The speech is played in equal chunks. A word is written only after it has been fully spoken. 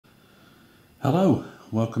Hello,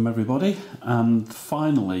 welcome everybody, and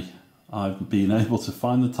finally I've been able to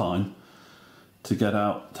find the time to get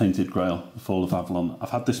out Tainted Grail, the Fall of Avalon.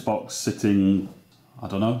 I've had this box sitting, I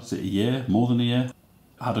don't know, is it a year, more than a year?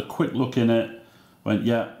 I had a quick look in it, went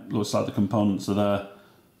yeah, looks like the components are there,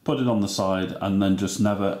 put it on the side and then just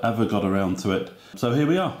never ever got around to it. So here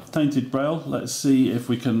we are, Tainted Grail. Let's see if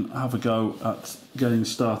we can have a go at getting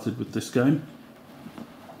started with this game.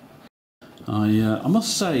 I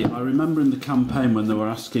must say, I remember in the campaign when they were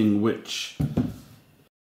asking which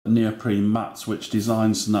neoprene mats, which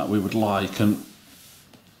designs and that we would like, and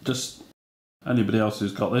just anybody else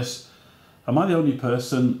who's got this, am I the only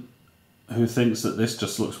person who thinks that this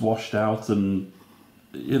just looks washed out? And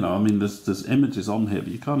you know, I mean, there's images on here,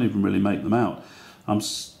 but you can't even really make them out. I'm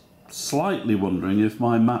slightly wondering if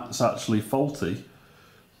my mat's actually faulty,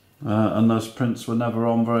 and those prints were never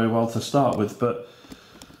on very well to start with, but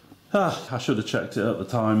I should have checked it at the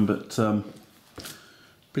time, but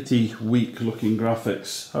pretty weak looking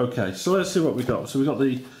graphics. Okay, so let's see what we got. So we got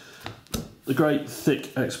the great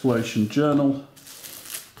thick exploration journal.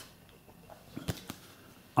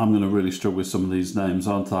 I'm going to really struggle with some of these names,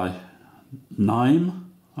 aren't I?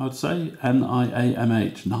 Nime, I would say.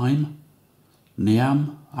 N-I-A-M-H. Nime?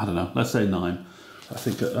 Niam? I don't know. Let's say Nime. I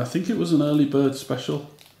think it was an early bird special.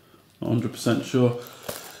 Not 100% sure.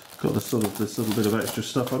 Got this little bit of extra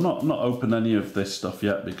stuff. I'm not opened any of this stuff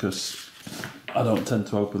yet because I don't tend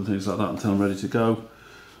to open things like that until I'm ready to go.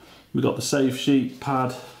 We got the save sheet,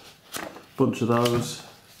 pad, bunch of those.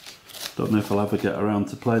 Don't know if I'll ever get around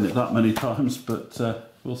to playing it that many times, but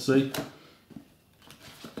we'll see.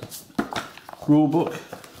 Rule book,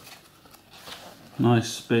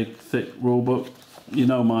 nice big thick rule book. You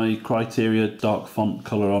know my criteria: dark font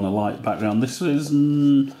colour on a light background. This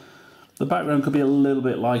is. The background could be a little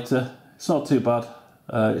bit lighter. It's not too bad.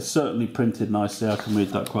 It's certainly printed nicely. I can read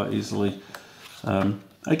that quite easily.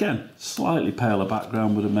 Again, slightly paler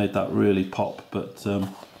background would have made that really pop, but it's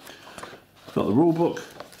got the rule book.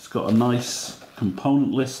 It's got a nice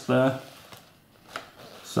component list there.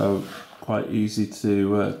 So quite easy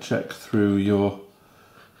to check through your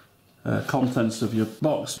contents of your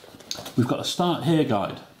box. We've got a start here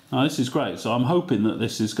guide. Now this is great, so I'm hoping that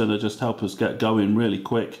this is going to just help us get going really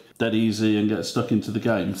quick, dead easy, and get stuck into the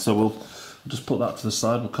game. So we'll just put that to the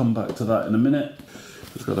side. We'll come back to that in a minute.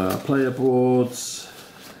 We've got our player boards.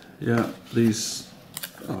 Yeah, these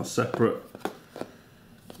are separate,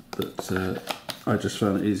 but I just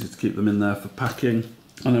found it easy to keep them in there for packing.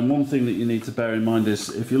 And then one thing that you need to bear in mind is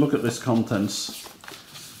if you look at this contents,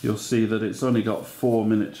 you'll see that it's only got 4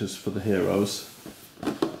 miniatures for the heroes.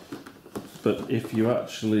 But if you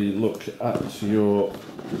actually look at your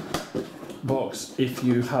box, if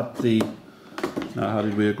you had the, how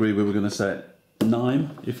did we agree we were going to say it?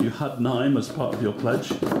 Nime. If you had Nime as part of your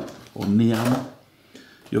pledge, or Niam,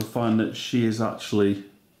 you'll find that she is actually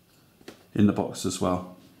in the box as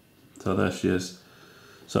well. So there she is.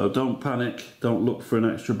 So don't panic, don't look for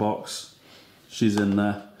an extra box. She's in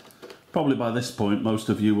there. Probably by this point, most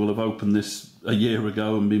of you will have opened this a year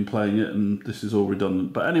ago and been playing it, and this is all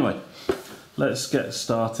redundant. But anyway, let's get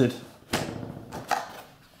started.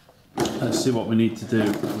 Let's see what we need to do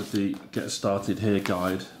with the get started here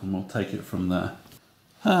guide, and we'll take it from there.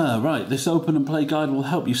 Right, this open and play guide will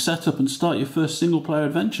help you set up and start your first single player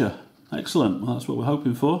adventure. Excellent, well that's what we're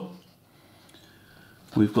hoping for.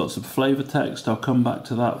 We've got some flavour text, I'll come back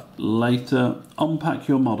to that later. Unpack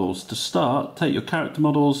your models. To start, take your character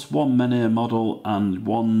models, one menhir model and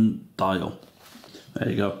one dial. There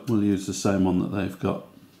you go, we'll use the same one that they've got.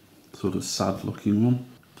 Sort of sad looking one.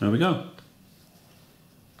 There we go.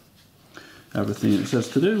 Everything it says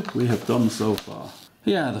to do, we have done so far.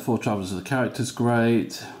 Yeah, the 4 travellers of the characters,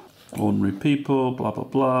 great. Ordinary people, blah blah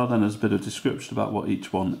blah. Then there's a bit of description about what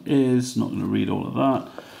each one is. Not going to read all of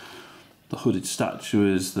that. The hooded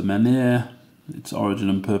statue is the menhir. Its origin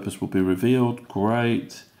and purpose will be revealed.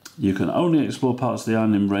 Great. You can only explore parts of the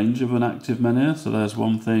island in range of an active menhir, so there's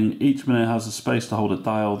one thing. Each menhir has a space to hold a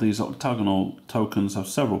dial. These octagonal tokens have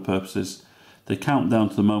several purposes. They count down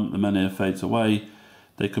to the moment the menhir fades away.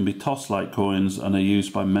 They can be tossed like coins and are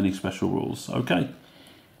used by many special rules. Okay.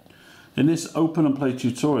 In this open and play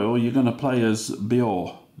tutorial, you're going to play as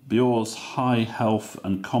Bior. Bior's high health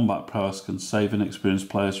and combat prowess can save inexperienced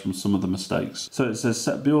players from some of the mistakes. So it says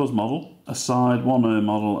set Bior's model aside, one air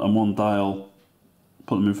model and one dial.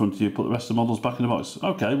 Put them in front of you, put the rest of the models back in the box.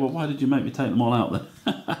 Okay, well why did you make me take them all out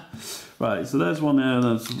then? Right, so there's one there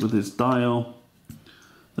that's with his dial.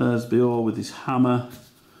 There's Bior with his hammer.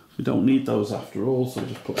 We don't need those after all, so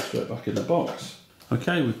just put them straight back in the box.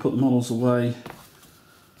 Okay, we've put the models away.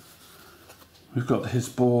 We've got his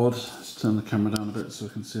board. Let's turn the camera down a bit so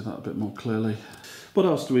we can see that a bit more clearly. What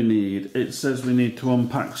else do we need? It says we need to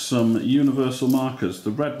unpack some universal markers,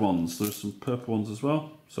 the red ones. There's some purple ones as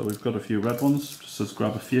well. So we've got a few red ones, just says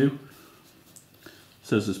grab a few. It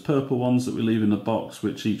says there's purple ones that we leave in the box,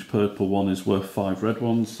 which each purple one is worth 5 red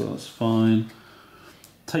ones, so that's fine.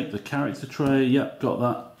 Take the character tray, yep, got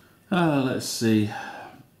that. Let's see.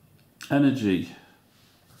 Energy.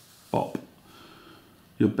 Bop.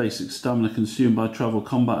 Your basic stamina consumed by travel,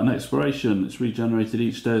 combat and exploration. It's regenerated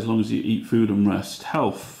each day as long as you eat food and rest.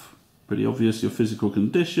 Health, pretty obvious, your physical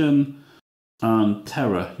condition. And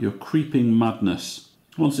terror, your creeping madness.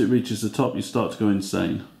 Once it reaches the top, you start to go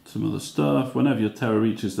insane. Some other stuff. Whenever your terror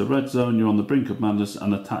reaches the red zone, you're on the brink of madness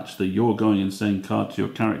and attach the You're Going Insane card to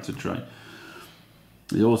your character tray.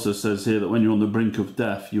 It also says here that when you're on the brink of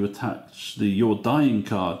death, you attach the You're Dying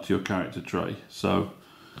card to your character tray. So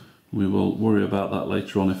we will worry about that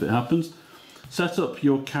later on if it happens. Set up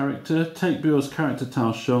your character. Take Bjorn's character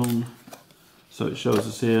towel shown. So it shows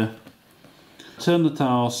us here. Turn the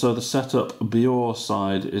towel so the setup Bjorn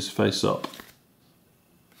side is face up.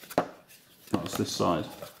 That's this side.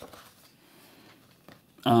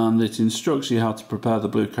 And it instructs you how to prepare the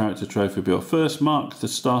blue character tray for Bjorn. First, mark the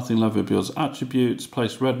starting level of Bjorn's attributes.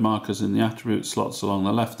 Place red markers in the attribute slots along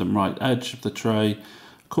the left and right edge of the tray,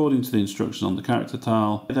 according to the instruction on the character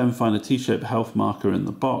tile. Then find a T-shaped health marker in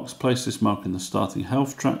the box. Place this marker in the starting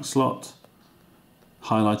health track slot,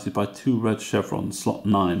 highlighted by 2 red chevrons, slot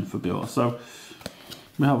 9 for Bjorn. So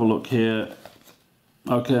we have a look here.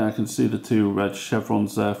 Okay, I can see the 2 red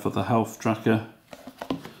chevrons there for the health tracker.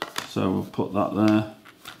 So we'll put that there.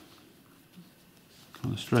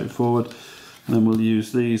 Kind of straightforward. And then we'll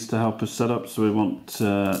use these to help us set up. So we want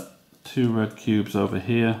 2 red cubes over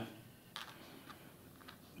here.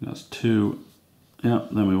 That's 2. Yeah,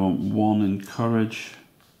 then we want 1 in courage,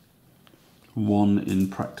 1 in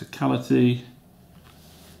practicality.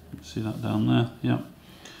 See that down there? Yeah.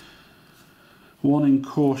 1 in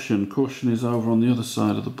caution. Caution is over on the other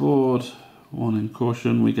side of the board. 1 in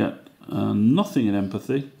caution. We get nothing in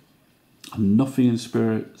empathy, and nothing in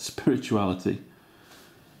spirituality.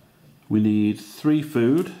 We need 3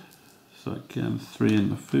 food. So again, 3 in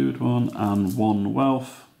the food one, and 1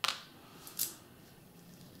 wealth.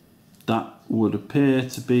 That would appear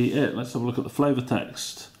to be it. Let's have a look at the flavour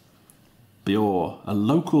text. Bjorn, a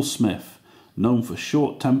local smith, known for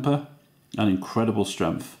short temper and incredible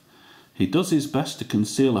strength. He does his best to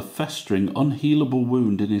conceal a festering, unhealable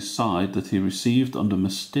wound in his side that he received under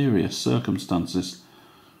mysterious circumstances.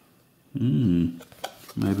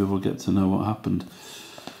 Maybe we'll get to know what happened.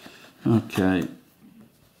 Okay.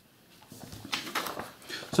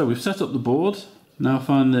 So we've set up the board. Now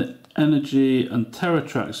find the energy and terror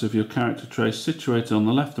tracks of your character tray situated on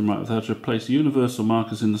the left and right with how to place universal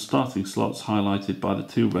markers in the starting slots highlighted by the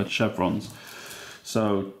 2 red chevrons.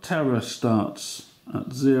 So terror starts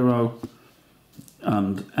at 0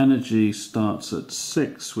 and energy starts at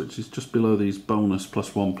 6, which is just below these bonus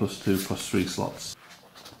 +1, +2, +3 slots.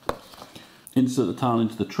 Insert the tile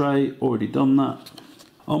into the tray, already done that.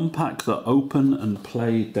 Unpack the open and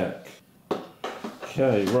play deck.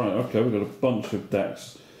 Okay, right, okay, we've got a bunch of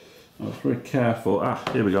decks. I was very careful.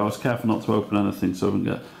 Here we go. I was careful not to open anything so I wouldn't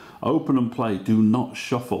get... Open and play. Do not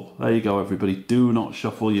shuffle. There you go, everybody. Do not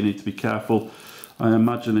shuffle. You need to be careful. I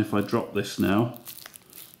imagine if I drop this now,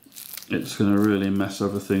 it's going to really mess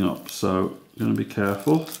everything up. So, I'm going to be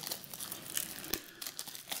careful.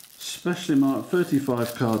 Specially marked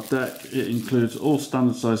 35 card deck. It includes all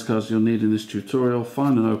standard size cards you'll need in this tutorial.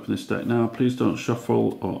 Find and open this deck now. Please don't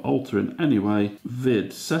shuffle or alter in any way.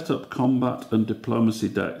 Vid, set up combat and diplomacy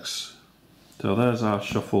decks. So there's our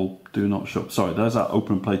shuffle, do not shuffle. Sorry, there's our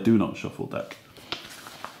open and play, do not shuffle deck.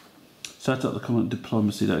 Set up the combat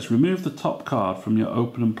diplomacy decks. Remove the top card from your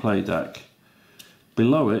open and play deck.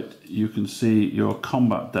 Below it, you can see your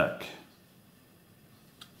combat deck.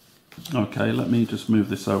 Okay, let me just move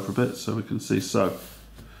this over a bit so we can see. So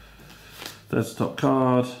there's the top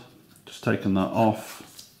card, just taking that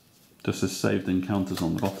off, just as saved encounters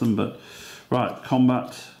on the bottom. But right,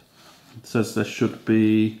 combat, it says there should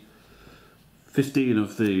be 15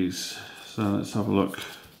 of these, so let's have a look.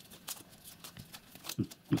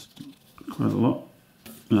 That's quite a lot.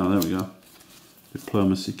 No, there we go.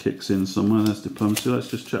 Diplomacy kicks in somewhere. There's diplomacy. Let's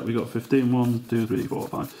just check. We got 15. 1, 2, 3, 4,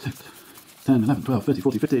 5, 6, 10, 11, 12, 13,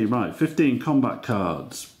 14, 15. Right, 15 combat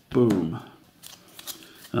cards. Boom.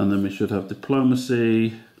 And then we should have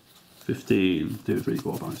diplomacy. 15. 2, 3,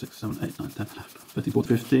 4, 5, 6, 7, 8, 9, 10, 11, 13,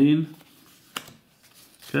 14, 15.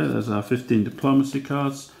 Okay, there's our 15 diplomacy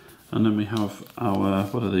cards. And then we have our,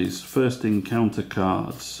 what are these? First encounter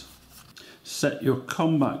cards. Set your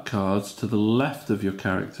combat cards to the left of your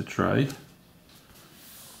character tray.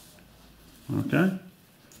 Okay.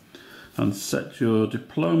 And set your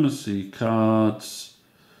diplomacy cards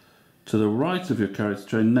to the right of your character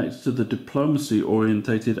tray next to the diplomacy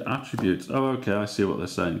orientated attributes. Oh, okay, I see what they're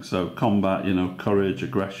saying. So combat, you know, courage,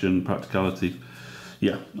 aggression, practicality.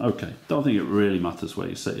 Yeah, okay. Don't think it really matters where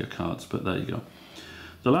you set your cards, but there you go.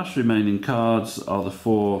 The last remaining cards are the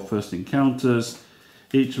 4 first encounters,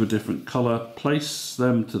 each of a different colour. Place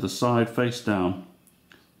them to the side, face down.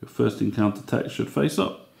 Your first encounter text should face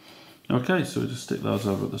up. Okay, so we just stick those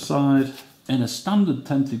over at the side. In a standard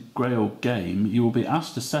Tainted Grail game, you will be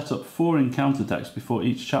asked to set up 4 encounter decks before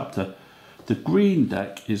each chapter. The green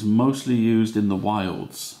deck is mostly used in the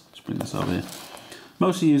wilds. Let's bring this over here.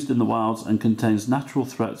 Mostly used in the wilds and contains natural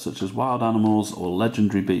threats such as wild animals or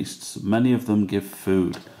legendary beasts. Many of them give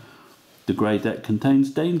food. The grey deck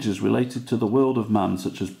contains dangers related to the world of man,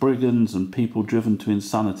 such as brigands and people driven to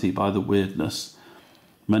insanity by the weirdness.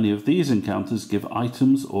 Many of these encounters give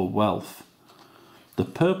items or wealth. The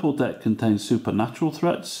purple deck contains supernatural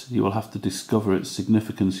threats. You will have to discover its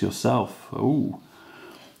significance yourself. Ooh.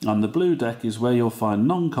 And the blue deck is where you'll find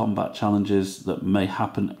non-combat challenges that may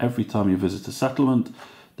happen every time you visit a settlement.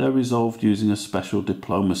 They're resolved using a special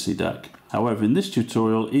diplomacy deck. However, in this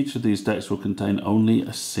tutorial, each of these decks will contain only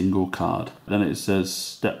a single card. Then it says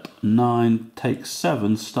step 9, take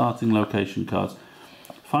 7 starting location cards.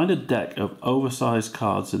 Find a deck of oversized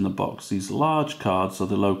cards in the box. These large cards are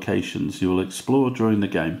the locations you will explore during the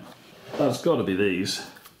game. That's got to be these.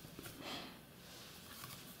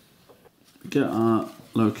 Get our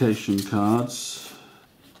location cards.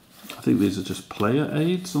 I think these are just player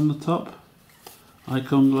aids on the top.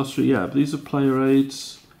 Icon glossary, yeah, but these are player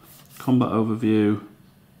aids. Combat overview.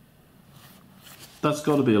 That's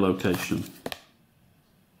got to be a location.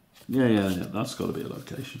 Yeah, that's got to be a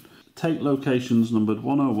location. Take locations numbered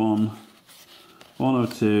 101,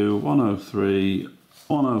 102, 103,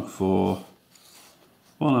 104,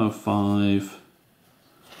 105,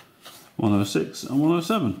 106 and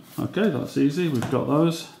 107. Okay, that's easy, we've got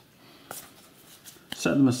those.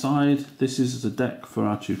 Set them aside. This is the deck for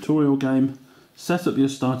our tutorial game. Set up your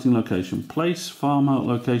starting location. Place farm out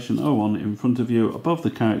location 01 in front of you above the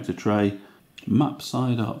character tray, map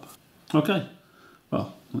side up. Okay,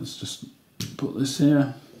 well, let's just put this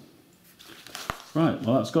here. Right,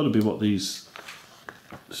 well that's got to be what these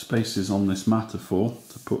spaces on this mat are for,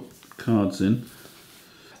 to put cards in.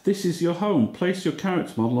 This is your home. Place your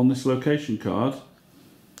character model on this location card.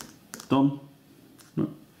 Done.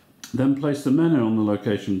 Then place the menu on the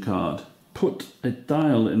location card. Put a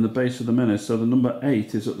dial in the base of the menu so the number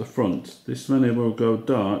 8 is at the front. This menu will go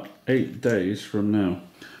dark 8 days from now.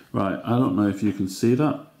 Right, I don't know if you can see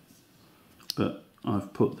that, but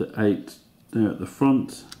I've put the 8 there at the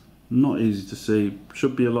front. Not easy to see,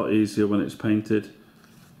 should be a lot easier when it's painted.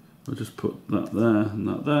 I'll just put that there and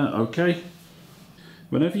that there, okay.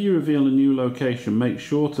 Whenever you reveal a new location, make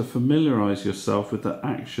sure to familiarise yourself with the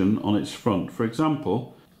action on its front. For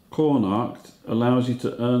example, Cornarcht allows you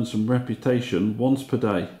to earn some reputation once per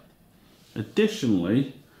day.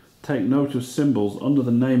 Additionally, take note of symbols under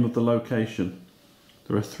the name of the location.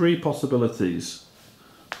 There are 3 possibilities.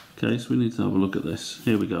 Okay, so we need to have a look at this.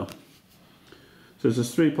 Here we go. So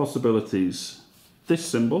there's 3 possibilities. This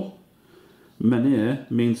symbol,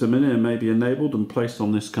 menhir, means a menhir may be enabled and placed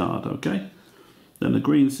on this card, okay? Then the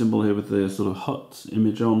green symbol here with the sort of hut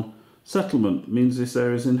image on, settlement, means this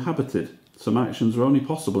area is inhabited. Some actions are only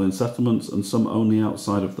possible in settlements and some only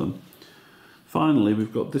outside of them. Finally,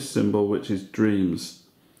 we've got this symbol, which is dreams.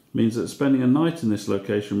 Means that spending a night in this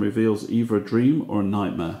location reveals either a dream or a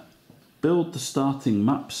nightmare. Build the starting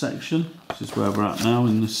map section, which is where we're at now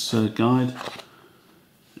in this guide.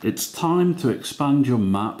 It's time to expand your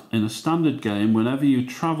map. In a standard game, whenever you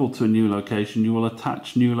travel to a new location, you will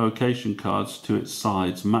attach new location cards to its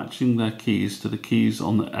sides, matching their keys to the keys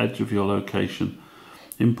on the edge of your location.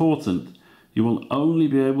 Important, you will only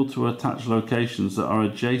be able to attach locations that are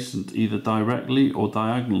adjacent either directly or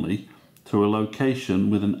diagonally to a location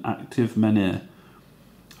with an active menhir.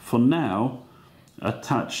 For now,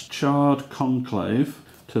 attach Charred Conclave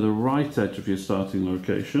to the right edge of your starting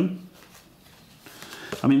location.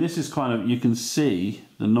 I mean, this is kind of, you can see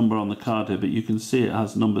the number on the card here, but you can see it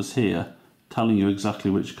has numbers here telling you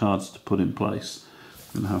exactly which cards to put in place.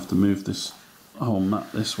 I'm going to have to move this whole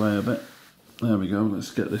map this way a bit. There we go,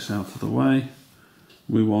 let's get this out of the way.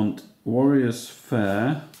 We want Warrior's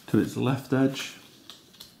Fair to its left edge.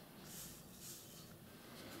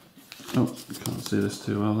 Oh, you can't see this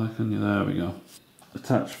too well there, can you? There we go.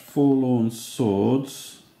 Attach Forlorn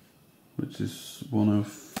Swords, which is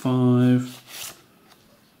 105.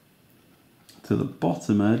 to the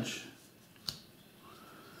bottom edge,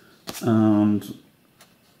 and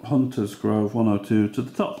Hunter's Grove 102 to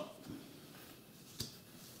the top.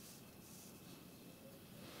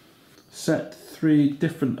 Set 3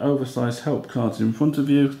 different oversized help cards in front of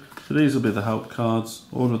you. So these will be the help cards: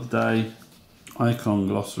 Order of the Day, Icon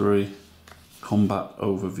Glossary, Combat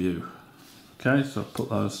Overview. Okay, so I've put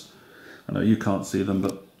those. I know you can't see them,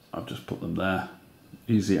 but I've just put them there.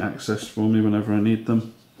 Easy access for me whenever I need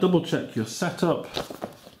them. Double check your setup.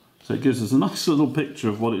 So it gives us a nice little picture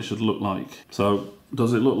of what it should look like. So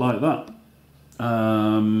does it look like that?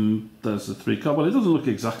 There's the 3 card. Well, it doesn't look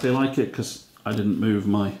exactly like it because I didn't move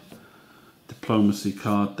my diplomacy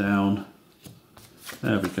card down.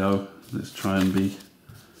 There we go. Let's try and be,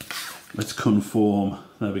 let's conform.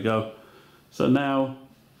 There we go. So now,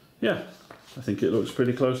 yeah, I think it looks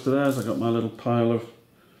pretty close to theirs. I got my little pile of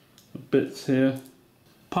bits here.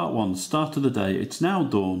 Part 1, start of the day. It's now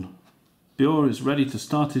dawn. Bjorn is ready to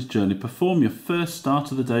start his journey. Perform your first start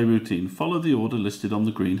of the day routine. Follow the order listed on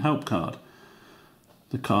the green help card.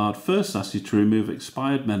 The card first asks you to remove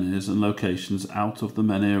expired menhirs and locations out of the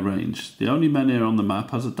menhir range. The only menhir on the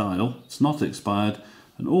map has a dial, it's not expired,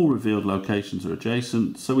 and all revealed locations are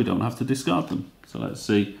adjacent, so we don't have to discard them. So let's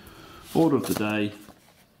see. Order of the Day.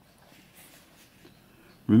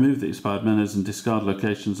 Remove the expired menhirs and discard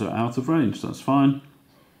locations that are out of range, that's fine.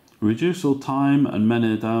 Reduce all time and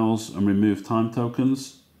menhir dials and remove time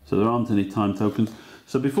tokens. So there aren't any time tokens.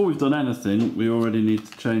 So before we've done anything, we already need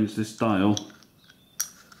to change this dial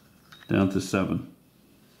down to 7.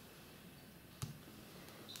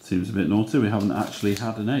 Seems a bit naughty. We haven't actually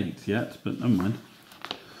had an 8 yet, but never mind.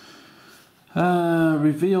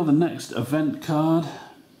 Reveal the next event card.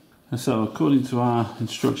 And so according to our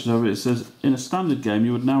instructions over it says, in a standard game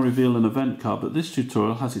you would now reveal an event card, but this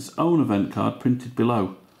tutorial has its own event card printed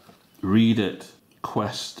below. Read it.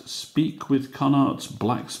 Quest. Speak with Connaught's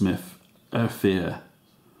blacksmith, Urfir.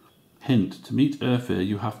 Hint. To meet Urfir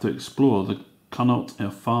you have to explore the Connaught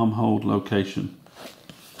farmhold location.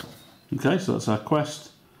 Okay, so that's our quest.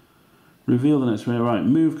 Reveal the next way. Right,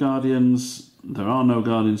 move guardians. There are no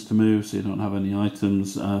guardians to move, so you don't have any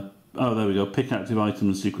items. Oh, there we go. Pick active items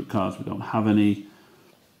and secret cards. We don't have any.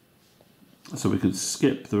 So we can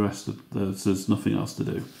skip the rest of those. There's nothing else to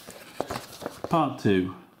do. Part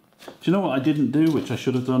 2. Do you know what I didn't do, which I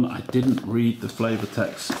should have done? I didn't read the flavour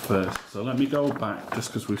text first. So let me go back, just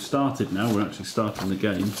because we've started now. We're actually starting the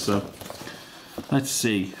game. So let's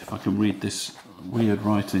see if I can read this weird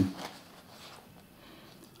writing.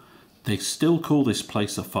 They still call this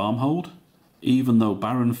place a farmhold, even though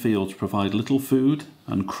barren fields provide little food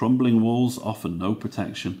and crumbling walls offer no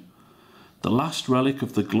protection. The last relic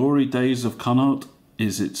of the glory days of Connaught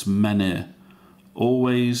is its menhir,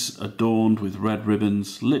 always adorned with red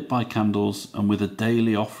ribbons, lit by candles, and with a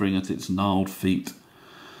daily offering at its gnarled feet.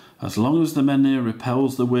 As long as the menhir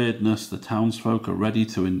repels the weirdness, the townsfolk are ready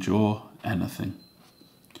to endure anything.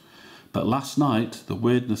 But last night, the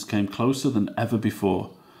weirdness came closer than ever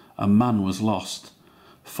before. A man was lost,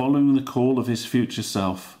 following the call of his future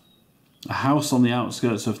self. A house on the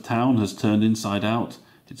outskirts of town has turned inside out,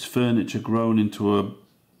 its furniture grown into a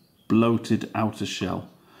bloated outer shell,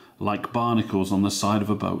 like barnacles on the side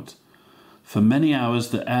of a boat. For many hours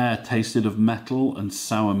the air tasted of metal and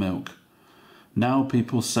sour milk. Now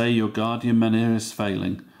people say your guardian menhir is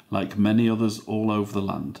failing, like many others all over the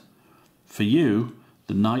land. For you,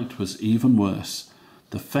 the night was even worse.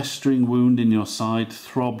 The festering wound in your side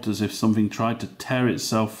throbbed as if something tried to tear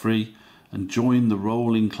itself free and join the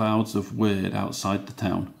rolling clouds of weird outside the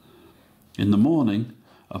town. In the morning,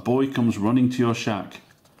 a boy comes running to your shack.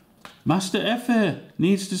 Master Urfir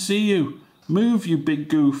needs to see you. Move, you big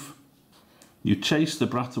goof. You chase the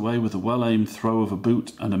brat away with a well-aimed throw of a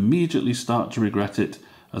boot and immediately start to regret it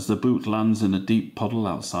as the boot lands in a deep puddle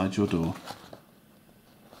outside your door.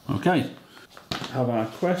 Okay, have our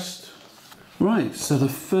quest. Right, so the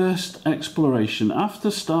first exploration. After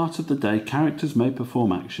start of the day, characters may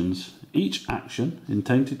perform actions. Each action in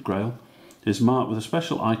Tainted Grail is marked with a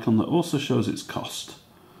special icon that also shows its cost.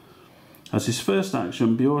 As his first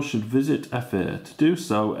action, Bjorn should visit Urfir. To do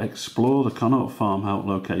so, explore the Connaught farmhouse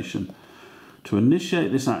location. To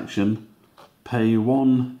initiate this action, pay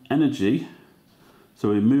 1 energy. So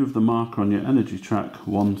we move the marker on your energy track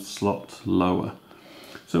 1 slot lower.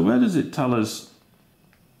 So where does it tell us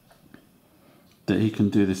that he can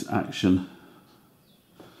do this action?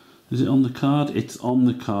 Is it on the card? It's on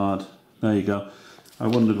the card. There you go. I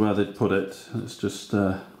wondered where they'd put it. Let's just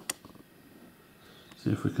see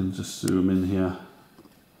if we can just zoom in here.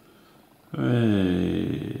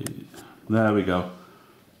 Hey, there we go.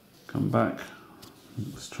 Come back.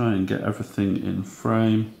 Let's try and get everything in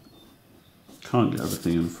frame. Can't get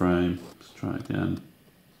everything in frame. Let's try again.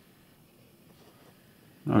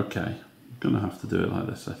 Okay, I'm going to have to do it like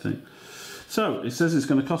this, I think. So it says it's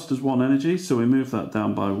going to cost us 1 energy, so we move that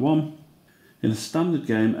down by 1. In a standard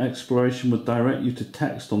game, exploration would direct you to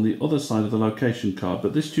text on the other side of the location card,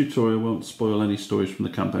 but this tutorial won't spoil any stories from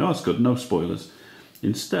the campaign. Oh, that's good, no spoilers.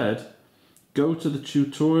 Instead, go to the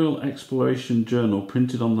tutorial exploration journal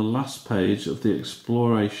printed on the last page of the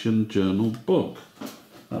exploration journal book.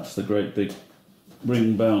 That's the great big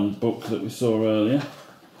ring-bound book that we saw earlier.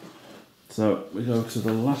 So we go to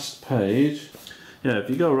the last page. Yeah, if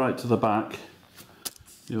you go right to the back,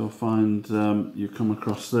 you'll find you come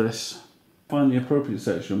across this. Find the appropriate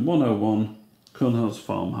section, 101, Cunhill's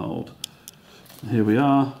Farmhold. Here we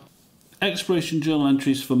are. Exploration journal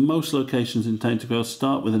entries for most locations in Tainted Grail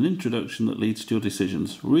start with an introduction that leads to your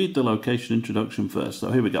decisions. Read the location introduction first.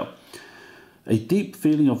 So here we go. A deep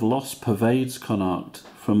feeling of loss pervades Connacht,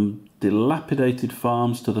 from dilapidated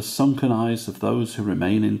farms to the sunken eyes of those who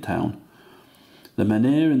remain in town. The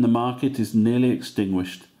menhir in the market is nearly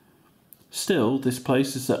extinguished. Still, this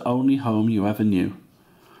place is the only home you ever knew.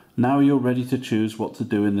 Now you're ready to choose what to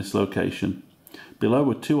do in this location.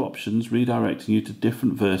 Below are 2 options redirecting you to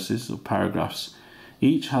different verses or paragraphs.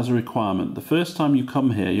 Each has a requirement. The first time you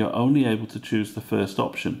come here, you're only able to choose the first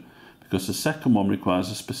option, because the second one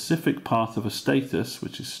requires a specific part of a status,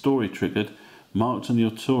 which is story triggered, marked on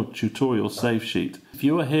your tutorial save sheet. If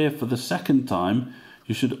you are here for the second time,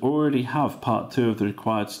 you should already have part 2 of the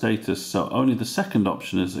required status, so only the second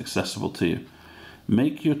option is accessible to you.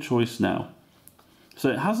 Make your choice now. So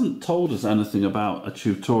it hasn't told us anything about a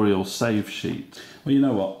tutorial save sheet. Well, you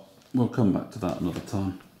know what? We'll come back to that another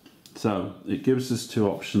time. So it gives us 2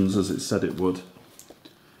 options as it said it would.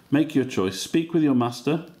 Make your choice. Speak with your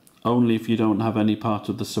master, only if you don't have any part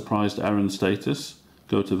of the surprised errand status.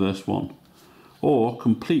 Go to verse 1. Or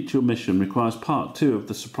complete your mission. Requires part 2 of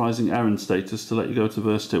the surprising errand status to let you go to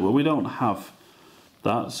verse 2. Well, we don't have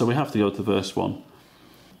that, so we have to go to verse 1.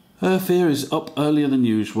 Urfir is up earlier than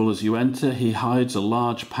usual. As you enter, he hides a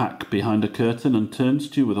large pack behind a curtain and turns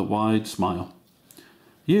to you with a wide smile.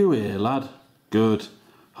 You here, lad? Good.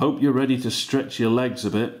 Hope you're ready to stretch your legs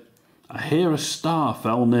a bit. I hear a star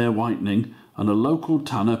fell near Whitening, and a local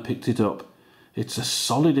tanner picked it up. It's a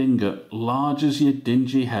solid ingot, large as your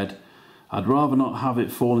dingy head. I'd rather not have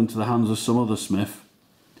it fall into the hands of some other smith.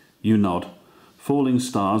 You nod. Falling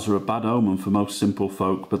stars are a bad omen for most simple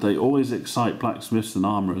folk, but they always excite blacksmiths and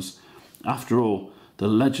armourers. After all, the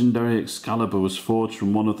legendary Excalibur was forged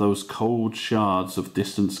from one of those cold shards of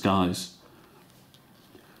distant skies.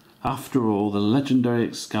 After all, the legendary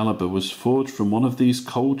Excalibur was forged from one of these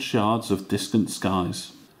cold shards of distant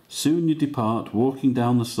skies. Soon you depart, walking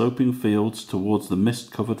down the sloping fields towards the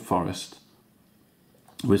mist-covered forest.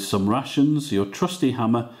 With some rations, your trusty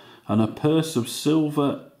hammer, and a purse of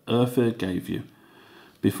silver Urfir gave you.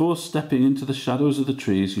 Before stepping into the shadows of the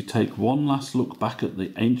trees, you take one last look back at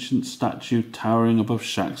the ancient statue towering above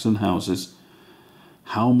shacks and houses.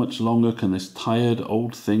 How much longer can this tired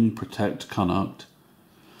old thing protect Connacht?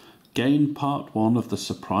 Gain part 1 of the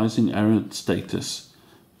surprising errant status.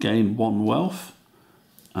 Gain 1 wealth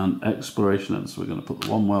and exploration ends. So we're going to put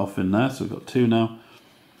the 1 wealth in there, so we've got 2 now.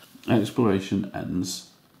 Exploration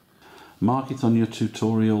ends. Mark it on your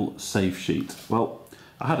tutorial save sheet. Well,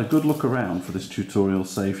 I had a good look around for this tutorial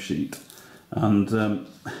save sheet, and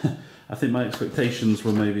I think my expectations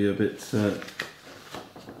were maybe a bit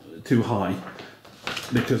too high,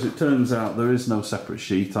 because it turns out there is no separate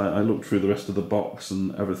sheet. I looked through the rest of the box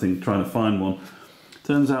and everything trying to find one.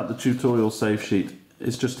 Turns out the tutorial save sheet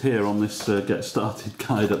is just here on this get started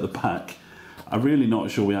guide at the back. I'm really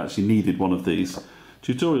not sure we actually needed one of these.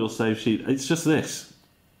 Tutorial save sheet, it's just this.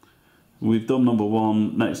 We've done number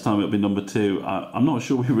 1, next time it'll be number 2. I'm not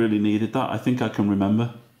sure we really needed that. I think I can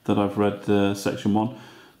remember that I've read section 1.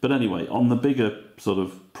 But anyway, on the bigger sort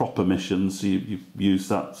of proper missions, you use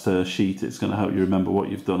that sheet. It's going to help you remember what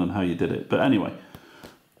you've done and how you did it. But anyway,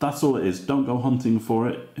 that's all it is. Don't go hunting for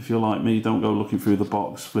it. If you're like me, don't go looking through the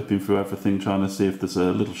box, flipping through everything, trying to see if there's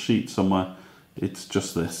a little sheet somewhere. It's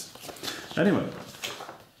just this. Anyway,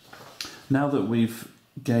 now that we've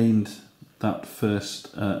gained that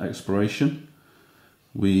first exploration,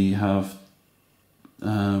 we have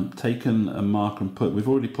taken a marker and we've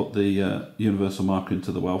already put the universal marker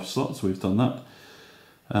into the wealth slot, so we've done that.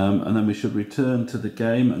 And then we should return to the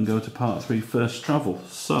game and go to part 3, first travel.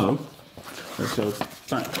 So let's go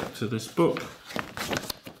back to this book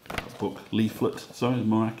leaflet, sorry,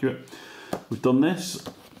 more accurate. We've done this.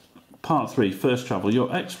 Part 3, first travel.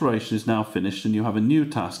 Your exploration is now finished and you have a new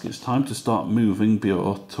task. It's time to start moving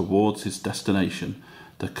Björn towards his destination,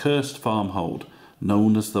 the cursed farmhold,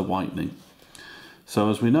 known as the Whitening. So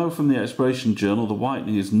as we know from the exploration journal, the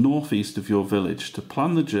whitening is northeast of your village. To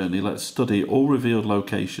plan the journey, let's study all revealed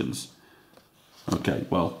locations. Okay,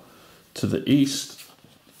 well, to the east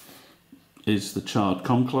is the Charred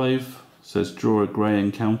Conclave. It says draw a grey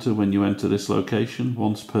encounter when you enter this location,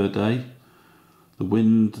 once per day. The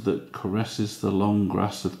wind that caresses the long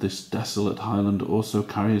grass of this desolate highland also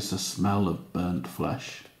carries the smell of burnt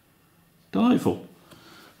flesh. Delightful.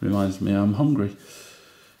 Reminds me I'm hungry.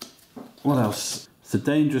 What else? It's a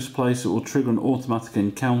dangerous place. It will trigger an automatic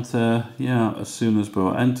encounter. Yeah, as soon as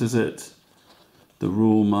Boa enters it. The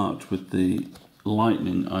rule marked with the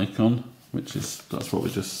lightning icon, that's what we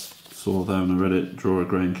just saw there when I read it. Draw a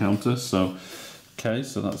grey encounter. So, okay,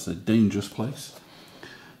 so that's a dangerous place.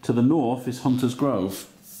 To the north is Hunter's Grove.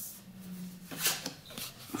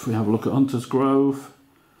 If we have a look at Hunter's Grove,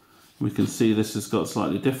 we can see this has got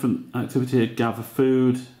slightly different activity here. Gather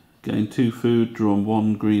food, gain 2 food, draw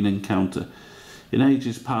 1 green encounter. In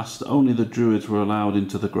ages past, only the druids were allowed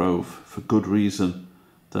into the grove, for good reason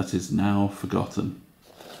that is now forgotten.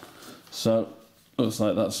 So, looks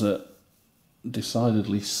like that's a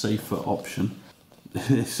decidedly safer option.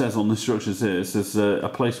 It says on the instructions here, it says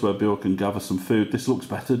a place where Bjork can gather some food. This looks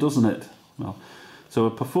better, doesn't it? Well, so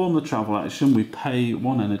we perform the travel action, we pay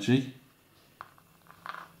 1 energy,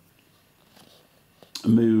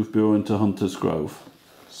 move Bjork into Hunter's Grove.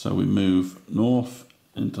 So we move north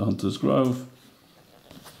into Hunter's Grove.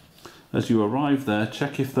 As you arrive there,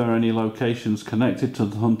 check if there are any locations connected to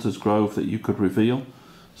the Hunter's Grove that you could reveal.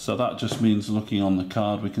 So that just means looking on the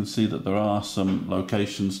card, we can see that there are some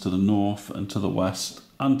locations to the north and to the west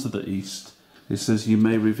and to the east. It says you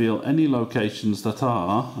may reveal any locations that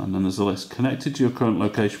are, and then there's a list, connected to your current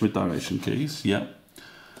location with direction keys. Yep.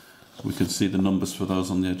 We can see the numbers for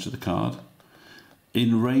those on the edge of the card.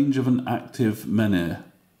 In range of an active menhir.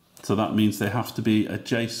 So that means they have to be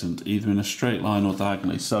adjacent, either in a straight line or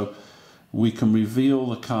diagonally. So we can reveal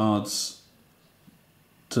the cards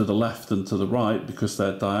to the left and to the right because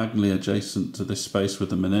they're diagonally adjacent to this space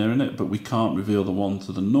with the menhir in it, but we can't reveal the one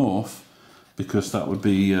to the north because that would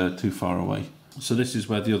be too far away. So this is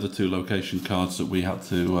where the other 2 location cards that we had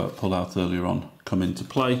to pull out earlier on come into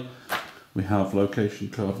play. We have location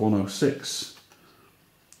card 106,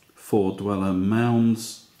 4 Dweller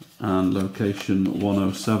Mounds, and location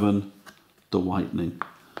 107, the Whitening.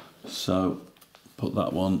 So put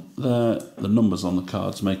that one there. The numbers on the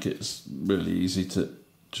cards make it really easy to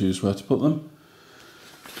choose where to put them.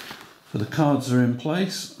 So the cards are in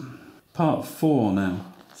place. Part 4 now.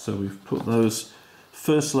 So we've put those.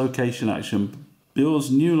 First location action.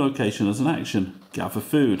 Bjor's new location as an action. Gather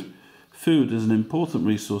food. Food is an important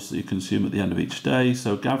resource that you consume at the end of each day,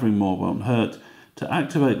 so gathering more won't hurt. To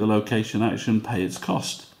activate the location action, pay its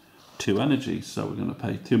cost. 2 energy. So we're going to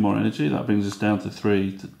pay 2 more energy. That brings us down to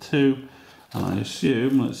 3 to 2. And I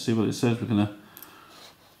assume, let's see what it says, we're going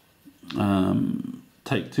to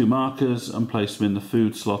take 2 markers and place them in the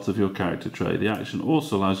food slot of your character tray. The action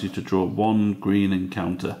also allows you to draw 1 green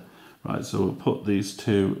encounter. Right, so we'll put these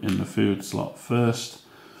 2 in the food slot first.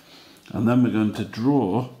 And then we're going to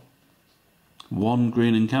draw 1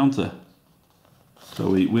 green encounter. So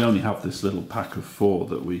we only have this little pack of 4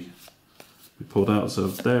 that we pulled out. So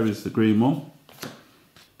there is the green one.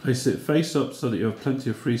 Place it face up so that you have plenty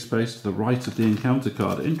of free space to the right of the encounter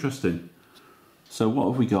card. Interesting. So what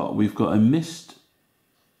have we got? We've got a mist-shaped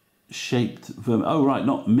vermin. Oh, right,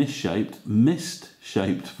 not misshaped,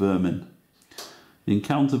 mist-shaped vermin. The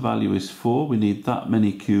encounter value is 4. We need that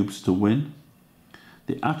many cubes to win.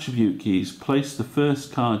 The attribute keys, place the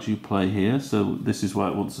first card you play here. So this is why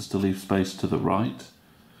it wants us to leave space to the right.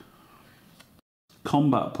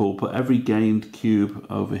 Combat pool, put every gained cube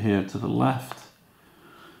over here to the left.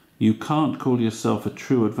 You can't call yourself a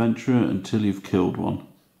true adventurer until you've killed one.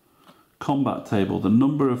 Combat table, the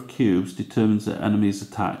number of cubes determines the enemy's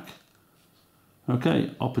attack.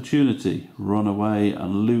 Okay, opportunity, run away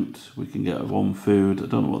and loot. We can get 1 food. I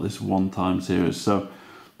don't know what this 1 times here is. So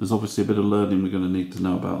there's obviously a bit of learning we're going to need to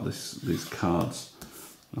know about these cards.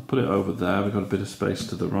 I'll put it over there. We've got a bit of space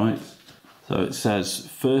to the right. So it says,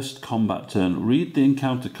 first combat turn. Read the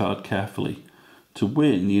encounter card carefully. To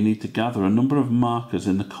win, you need to gather a number of markers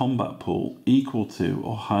in the combat pool equal to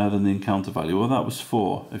or higher than the encounter value. Well, that was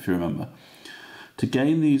 4, if you remember. To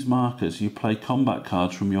gain these markers, you play combat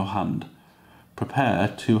cards from your hand. Prepare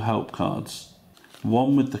 2 help cards.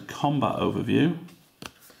 1 with the combat overview,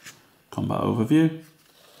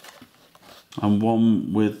 and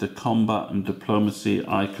 1 with the combat and diplomacy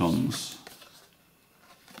icons.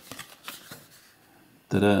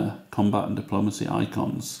 Combat and diplomacy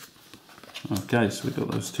icons. Okay, so we've got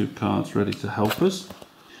those 2 cards ready to help us.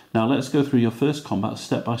 Now let's go through your first combat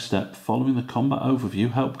step by step, following the combat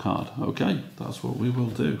overview help card. Okay, that's what we will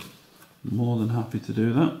do. More than happy to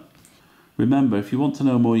do that. Remember, if you want to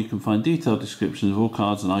know more, you can find detailed descriptions of all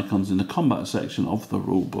cards and icons in the combat section of the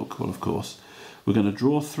rulebook. Well, of course, we're going to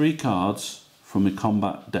draw 3 cards from a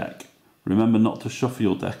combat deck. Remember not to shuffle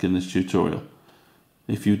your deck in this tutorial.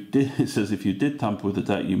 If you did, it says if you did tamper with the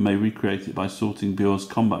deck, you may recreate it by sorting Bureau's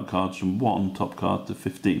combat cards from 1 top card to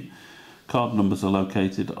 15. Card numbers are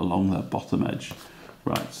located along their bottom edge.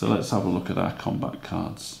 Right, so let's have a look at our combat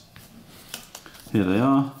cards. Here they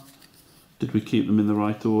are. Did we keep them in the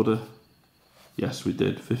right order? Yes, we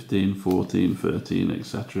did. 15, 14, 13,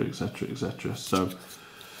 etc, etc, etc. So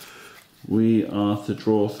we are to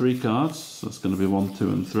draw 3 cards. That's going to be 1, 2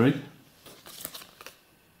 and 3.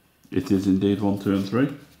 It is indeed 1, 2 and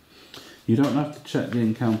 3. You don't have to check the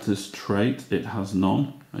encounter's trait, it has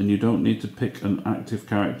none. And you don't need to pick an active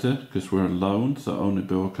character because we're alone, so only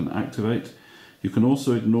Bureau can activate. You can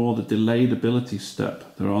also ignore the delayed ability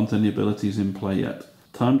step. There aren't any abilities in play yet.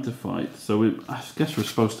 Time to fight. So I guess we're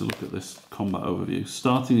supposed to look at this combat overview.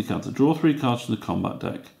 Starting the encounter. Draw 3 cards from the combat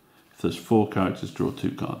deck. If there's 4 characters, draw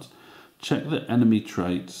 2 cards. Check the enemy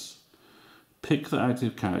traits. Pick the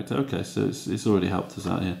active character. Okay, so it's already helped us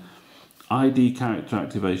out here. ID character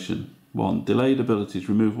activation. 1. Delayed abilities.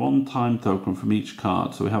 Remove 1 time token from each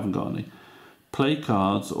card, so we haven't got any. Play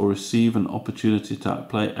cards or receive an opportunity attack.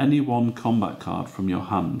 Play any 1 combat card from your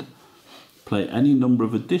hand. Play any number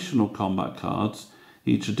of additional combat cards.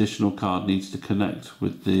 Each additional card needs to connect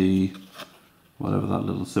with the, whatever that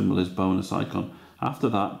little symbol is, bonus icon. After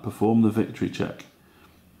that, perform the victory check.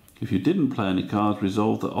 If you didn't play any cards,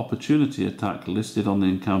 resolve the opportunity attack listed on the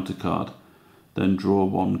encounter card. Then draw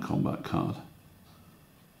 1 combat card.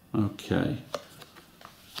 Okay.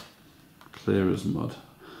 Clear as mud.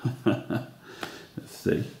 Let's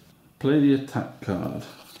see. Play the attack card.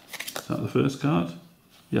 Is that the first card?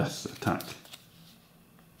 Yes, attack.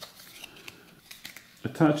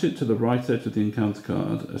 Attach it to the right edge of the encounter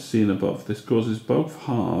card as seen above. This causes both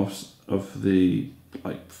halves of the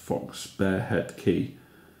fox bear head key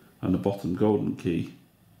and the bottom golden key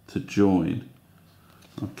to join.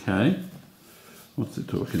 Okay. What's it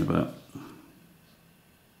talking about?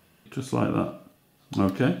 Just like that.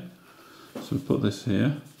 Okay. So we put this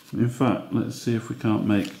here. In fact, let's see if we can't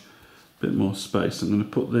make a bit more space. I'm going to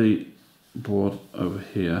put the board over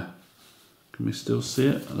here. Can we still see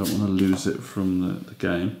it? I don't want to lose it from the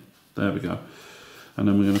game. There we go. And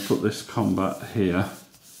then we're going to put this combat here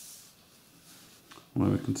where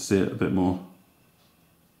we can see it a bit more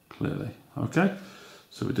clearly. Okay,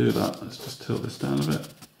 so we do that. Let's just tilt this down a bit.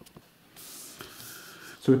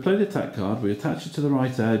 So we play the attack card, we attach it to the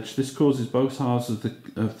right edge. This causes both halves of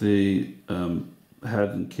the head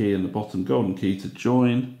and key and the bottom golden key to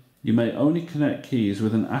join. You may only connect keys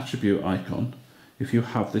with an attribute icon if you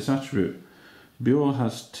have this attribute. Bureau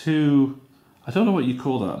has 2, I don't know what you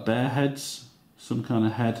call that, bear heads? Some kind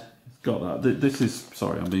of head. It's got that. This is,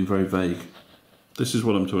 sorry, I'm being very vague. This is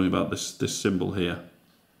what I'm talking about, this symbol here.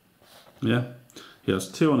 Yeah? He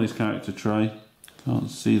has 2 on his character tray.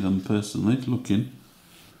 Can't see them personally, looking.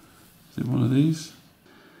 Is it one of these?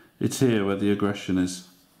 It's here where the aggression is.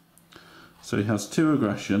 So he has 2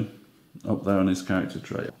 aggression up there on his character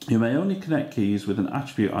tray. You may only connect keys with an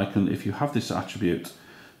attribute icon if you have this attribute.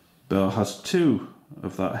 Bill has 2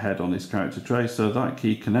 of that head on his character tray, so that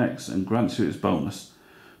key connects and grants you its bonus.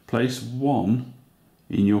 Place 1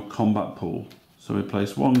 in your combat pool. So we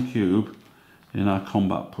place 1 cube in our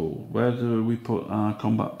combat pool. Where do we put our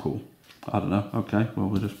combat pool? I don't know. Okay, well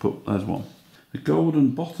we'll just put, there's 1. The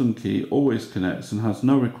golden bottom key always connects and has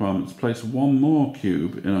no requirements. Place 1 more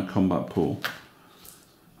cube in a combat pool.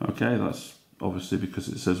 Okay, that's obviously because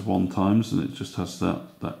it says 1 times and it just has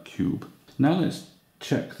that cube. Now let's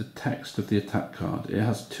check the text of the attack card. It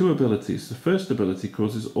has 2 abilities. The first ability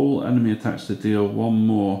causes all enemy attacks to deal 1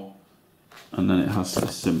 more, and then it has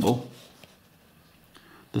this symbol.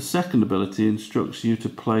 The second ability instructs you to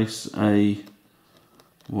place a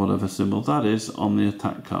whatever symbol that is on the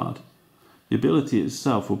attack card. The ability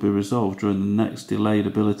itself will be resolved during the next delayed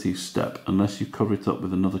ability step unless you cover it up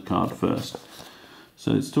with another card first.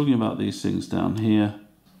 So it's talking about these things down here.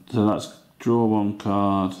 So that's draw 1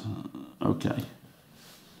 card. Okay.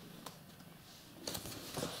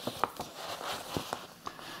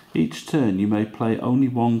 Each turn you may play only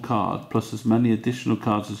 1 card plus as many additional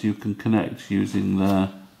cards as you can connect using their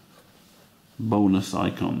bonus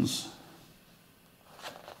icons.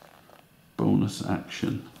 Bonus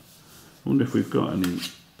action. I wonder if we've got any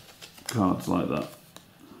cards like that.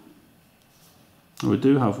 We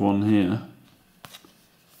do have one here.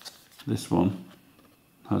 This one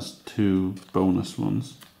has 2 bonus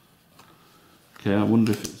ones. Okay, I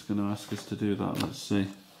wonder if it's going to ask us to do that. Let's see.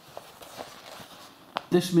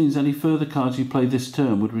 This means any further cards you play this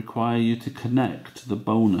turn would require you to connect the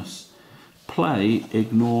bonus. Play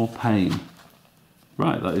Ignore Pain.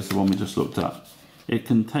 Right, that is the one we just looked at. It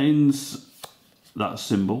contains that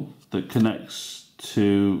symbol that connects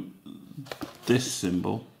to this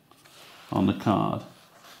symbol on the card.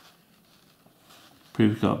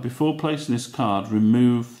 Preview card. Before placing this card,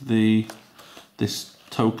 remove this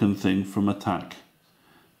token thing from attack.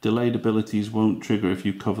 Delayed abilities won't trigger if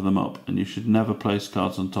you cover them up, and you should never place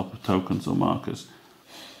cards on top of tokens or markers.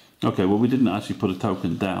 Okay, well we didn't actually put a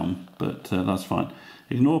token down, but that's fine.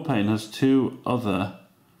 Ignore Pain has two other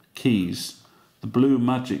keys. The blue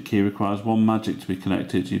magic key requires one magic to be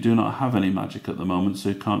connected. You do not have any magic at the moment, so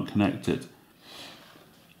you can't connect it.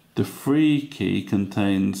 The free key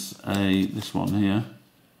contains this one here,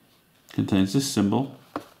 contains this symbol.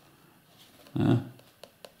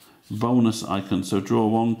 Bonus icon, so draw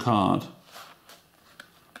one card.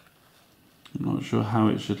 I'm not sure how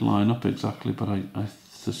it should line up exactly, but I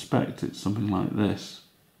suspect it's something like this.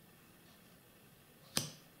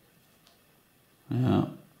 Yeah.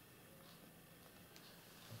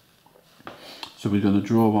 So we're going to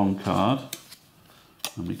draw one card,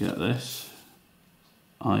 and we get this.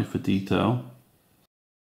 I for detail.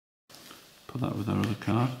 Put that with our other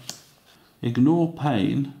card. Ignore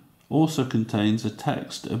Pain also contains a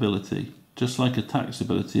text ability. Just like attack's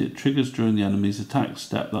ability, it triggers during the enemy's attack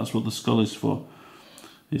step. That's what the skull is for.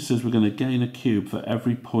 It says we're going to gain a cube for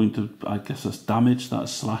every point of, I guess that's damage, that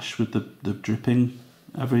slash with the dripping.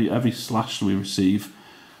 Every slash we receive,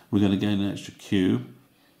 we're going to gain an extra cube.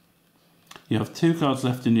 You have two cards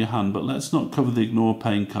left in your hand, but let's not cover the Ignore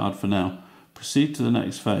Pain card for now. Proceed to the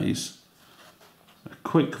next phase. A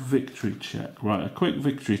quick victory check. Right, a quick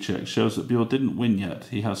victory check shows that Bjorn didn't win yet.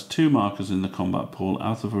 He has 2 markers in the combat pool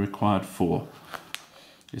out of a required 4.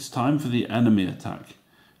 It's time for the enemy attack.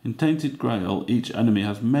 In Tainted Grail, each enemy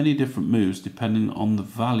has many different moves depending on the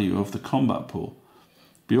value of the combat pool.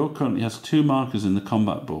 Bjorn currently has 2 markers in the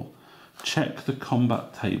combat pool. Check the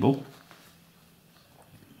combat table.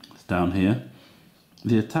 It's down here.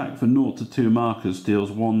 The attack for 0 to 2 markers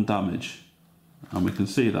deals 1 damage. And we can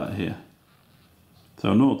see that here.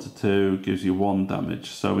 So 0 to 2 gives you 1 damage.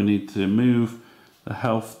 So we need to move the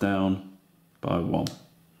health down by 1.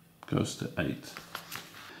 Goes to 8.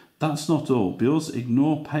 That's not all. Bjorn's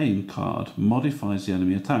Ignore Pain card modifies the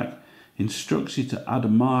enemy attack. Instructs you to add a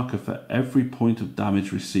marker for every point of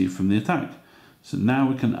damage received from the attack. So now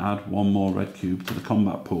we can add 1 more red cube to the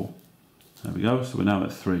combat pool. There we go. So we're now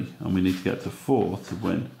at 3 and we need to get to 4 to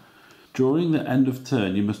win. During the end of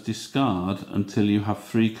turn, you must discard until you have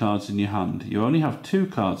 3 cards in your hand. You only have 2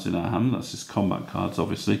 cards in our hand, that's just combat cards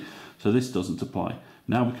obviously, so this doesn't apply.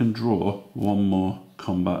 Now we can draw 1 more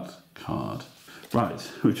combat card.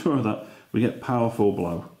 Right, we draw that, we get Powerful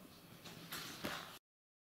Blow.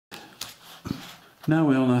 Now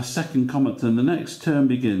we're on our second combat turn. The next turn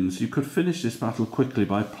begins. You could finish this battle quickly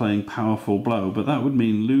by playing Powerful Blow, but that would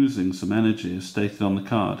mean losing some energy as stated on the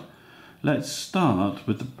card. Let's start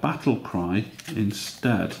with the battle cry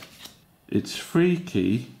instead. Its free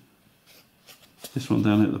key, this one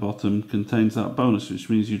down at the bottom, contains that bonus,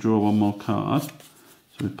 which means you draw 1 more card.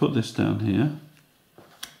 So we put this down here.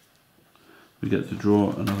 We get to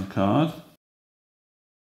draw another card.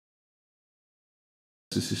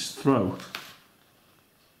 This is Throw.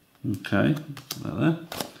 Okay, there.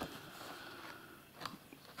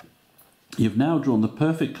 You've now drawn the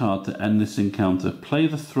perfect card to end this encounter. Play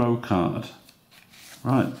the Throw card.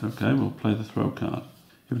 Right, okay, we'll play the Throw card.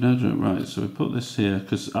 You've now drawn, right, so we put this here,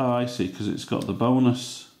 because, oh, I see, because it's got the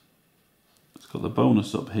bonus. It's got the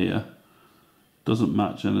bonus up here. Doesn't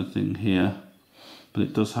match anything here, but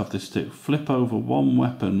it does have this tick. Flip over 1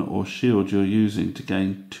 weapon or shield you're using to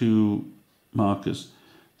gain 2 markers.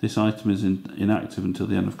 This item is inactive until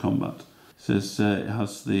the end of combat. It says it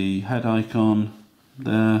has the head icon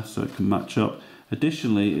there, so it can match up.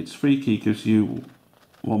 Additionally, its free key gives you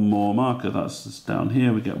 1 more marker. That's down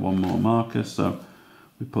here. We get 1 more marker, so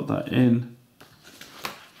we put that in.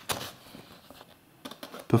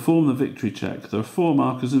 Perform the victory check. There are 4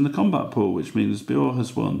 markers in the combat pool, which means Bjorn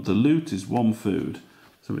has won. The loot is 1 food,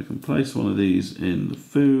 so we can place one of these in the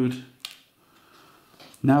food.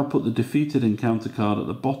 Now put the defeated encounter card at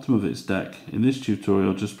the bottom of its deck. In this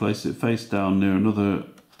tutorial, just place it face down near another,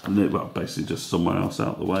 well, basically just somewhere else out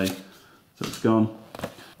of the way. So it's gone.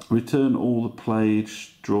 Return all the played,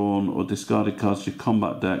 drawn or discarded cards to your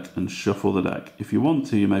combat deck and shuffle the deck. If you want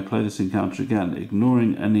to, you may play this encounter again,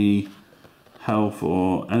 ignoring any health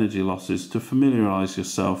or energy losses to familiarise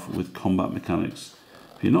yourself with combat mechanics.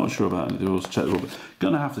 If you're not sure about any of the rules, check the rulebook. You're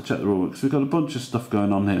going to have to check the rulebook because we've got a bunch of stuff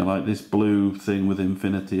going on here, like this blue thing with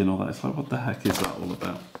infinity and all that. It's like, what the heck is that all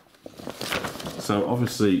about? So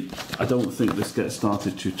obviously, I don't think this Get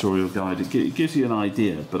Started tutorial guide, it gives you an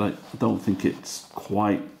idea, but I don't think it's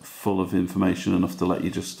quite full of information enough to let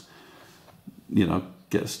you just, you know,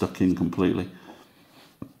 get stuck in completely.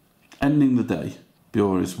 Ending the day.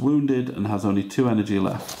 Bjorn is wounded and has only 2 energy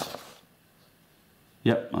left.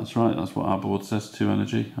 Yep, that's right, that's what our board says, 2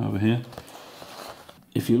 energy over here.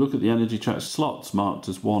 If you look at the energy track slots marked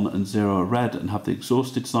as 1 and 0 are red and have the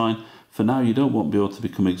exhausted sign, for now you don't want Bjorn to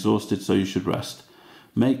become exhausted, so you should rest.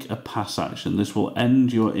 Make a pass action. This will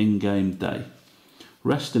end your in-game day.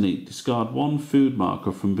 Rest and eat. Discard 1 food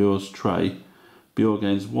marker from Bjorn's tray. Bjorn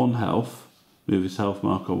gains 1 health. Move his health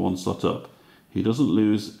marker 1 slot up. He doesn't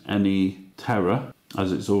lose any terror,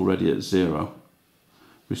 as it's already at 0.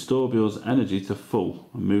 Restore Bjorn's energy to full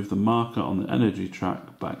and move the marker on the energy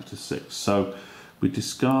track back to 6. So we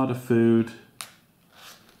discard a food.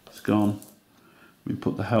 It's gone. We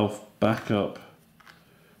put the health back up.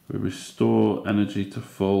 We restore energy to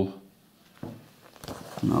full.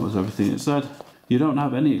 And that was everything it said. You don't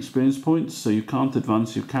have any experience points, so you can't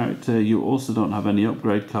advance your character. You also don't have any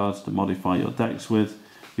upgrade cards to modify your decks with.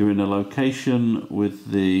 You're in a location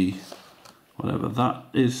with the whatever that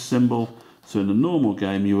is symbol. So in a normal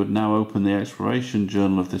game, you would now open the exploration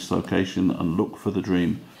journal of this location and look for the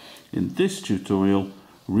dream. In this tutorial,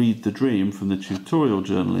 read the dream from the tutorial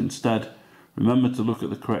journal instead. Remember to look at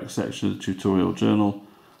the correct section of the tutorial journal,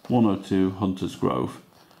 102 Hunter's Grove.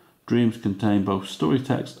 Dreams contain both story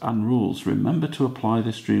text and rules. Remember to apply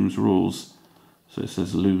this dream's rules. So it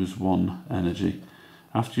says lose 1 energy.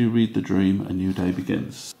 After you read the dream, a new day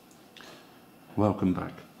begins. Welcome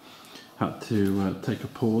back. Had to take a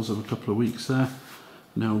pause of a couple of weeks there.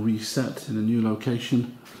 Now reset in a new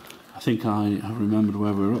location. I think I have remembered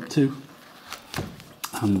where we're up to.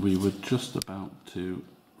 And we were just about to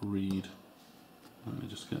read. Let me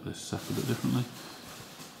just get this set a bit differently.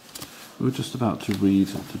 We were just about to read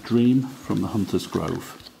the dream from the Hunter's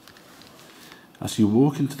Grove. As you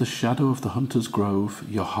walk into the shadow of the Hunter's Grove,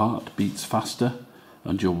 your heart beats faster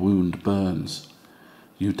and your wound burns.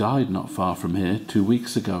 You died not far from here 2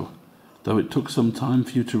 weeks ago, though it took some time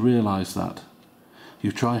for you to realise that.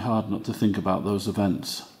 You try hard not to think about those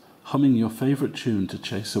events, humming your favourite tune to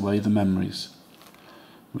chase away the memories.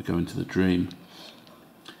 We go into the dream.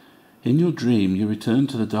 In your dream, you return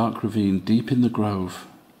to the dark ravine deep in the grove.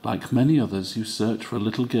 Like many others, you search for a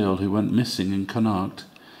little girl who went missing in Connacht.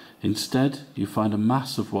 Instead, you find a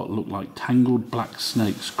mass of what look like tangled black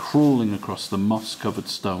snakes crawling across the moss-covered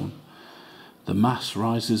stone. The mass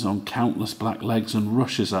rises on countless black legs and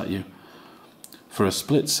rushes at you. For a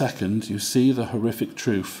split second, you see the horrific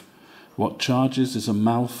truth. What charges is a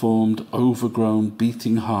malformed, overgrown,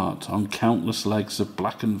 beating heart on countless legs of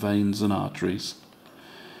blackened veins and arteries.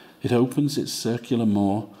 It opens its circular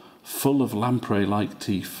maw, full of lamprey-like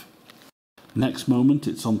teeth. Next moment,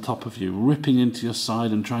 it's on top of you, ripping into your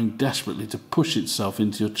side and trying desperately to push itself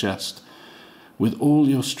into your chest. With all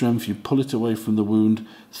your strength, you pull it away from the wound,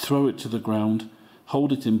 throw it to the ground,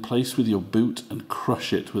 hold it in place with your boot and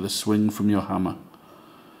crush it with a swing from your hammer.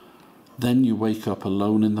 Then you wake up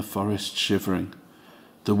alone in the forest, shivering.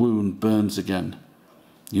 The wound burns again.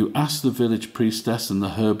 You ask the village priestess and the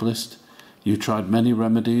herbalist. You tried many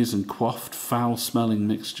remedies and quaffed foul-smelling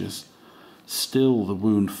mixtures. Still the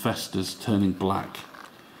wound festers, turning black.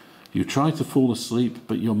 You try to fall asleep,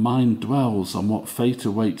 but your mind dwells on what fate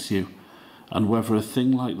awaits you, and whether a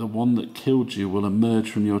thing like the one that killed you will emerge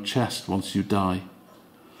from your chest once you die.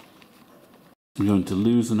 We're going to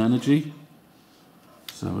lose an energy.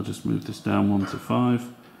 So I'll just move this down 1 to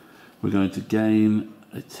 5. We're going to gain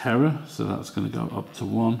a terror, so that's going to go up to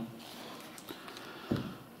 1.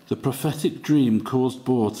 The prophetic dream caused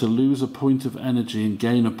Boar to lose a point of energy and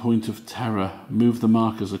gain a point of terror. Move the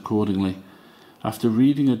markers accordingly. After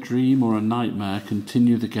reading a dream or a nightmare,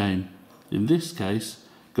 continue the game. In this case,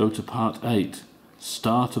 go to part 8,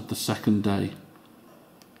 start of the second day.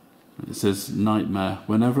 It says nightmare.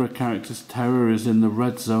 Whenever a character's terror is in the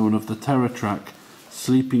red zone of the terror track,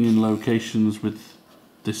 sleeping in locations with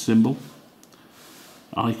this symbol,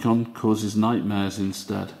 icon causes nightmares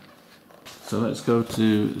instead. So let's go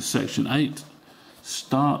to section 8,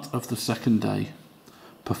 start of the second day.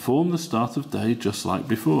 Perform the start of day just like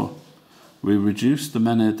before. We reduce the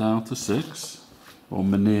menhir dial to 6, or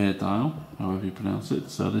menhir dial, however you pronounce it.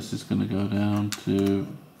 So this is going to go down to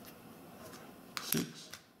 6.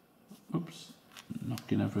 Oops,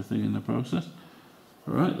 knocking everything in the process.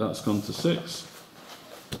 Alright, that's gone to 6.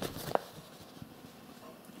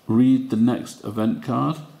 Read the next event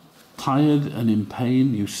card. Tired and in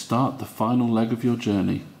pain, you start the final leg of your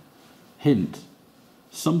journey. Hint: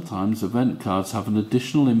 sometimes event cards have an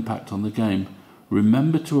additional impact on the game.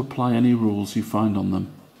 Remember to apply any rules you find on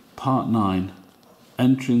them. Part 9.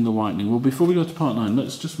 Entering the Whitening. Well, before we go to Part 9,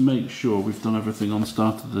 let's just make sure we've done everything on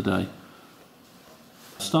Start of the Day.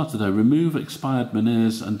 Start of the Day. Remove expired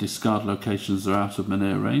menhirs and discard locations that are out of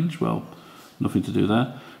menhir range. Well, nothing to do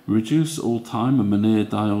there. Reduce all time and menhir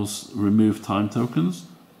dials remove time tokens.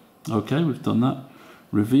 Okay, we've done that.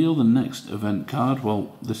 Reveal the next event card.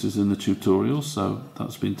 Well, this is in the tutorial, so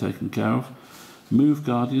that's been taken care of. Move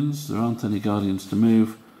guardians. There aren't any guardians to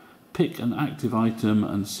move. Pick an active item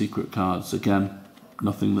and secret cards. Again,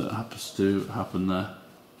 nothing that happens to happen there.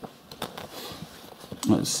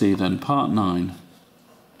 Let's see then. Part 9.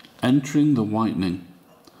 Entering the Whitening.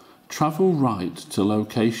 Travel right to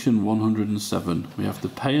location 107. We have to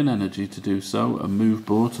pay an energy to do so and move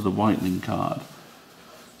Boar to the Whitening card.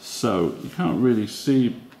 So you can't really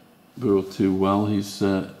see Boar too well. He's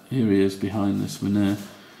here he is behind this menhir.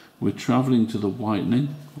 We're travelling to the Whitening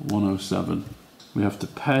 107. We have to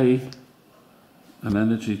pay an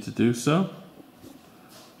energy to do so.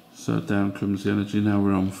 So down comes the energy. Now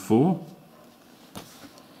we're on 4.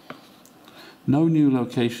 No new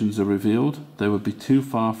locations are revealed. They would be too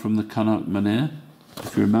far from the Connacht menhir.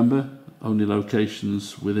 If you remember, only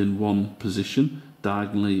locations within one position,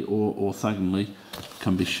 diagonally or orthogonally,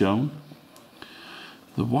 can be shown.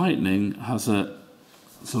 The Whitening has a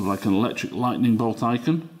sort of like an electric lightning bolt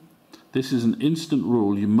icon. This is an instant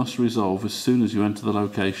rule you must resolve as soon as you enter the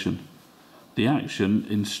location. The action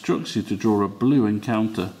instructs you to draw a blue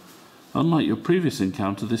encounter. Unlike your previous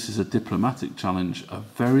encounter, this is a diplomatic challenge. A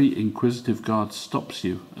very inquisitive guard stops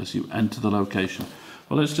you as you enter the location.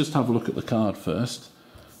 Well, let's just have a look at the card first.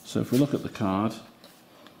 So if we look at the card,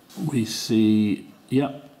 we see,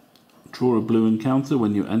 draw a blue encounter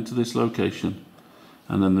when you enter this location.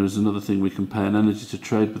 And then there's another thing, we can pay an energy to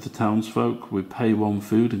trade with the townsfolk. We pay 1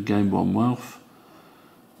 food and gain 1 wealth.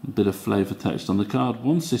 A bit of flavour text on the card.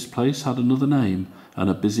 Once this place had another name and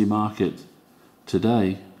a busy market.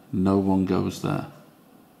 Today, no one goes there.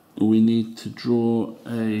 We need to draw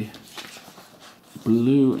a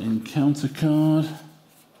blue encounter card. It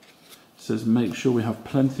says make sure we have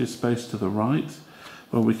plenty of space to the right.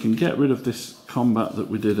 Well, we can get rid of this combat that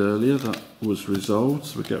we did earlier. That was resolved,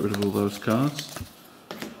 so we get rid of all those cards.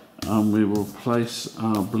 And we will place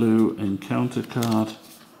our blue encounter card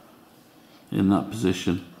in that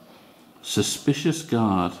position. Suspicious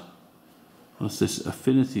guard. What's this?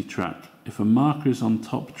 Affinity track. If a marker is on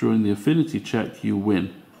top during the affinity check, you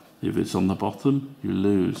win. If it's on the bottom, you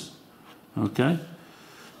lose. Okay?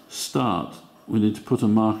 Start. We need to put a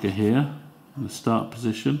marker here in the start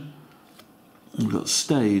position. We've got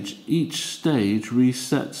stage. Each stage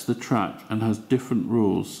resets the track and has different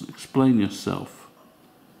rules. Explain yourself.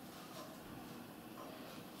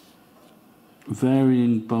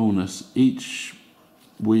 Varying bonus. Each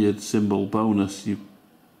weird symbol bonus you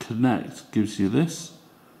connect gives you this.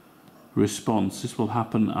 Response. This will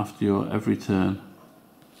happen after your every turn.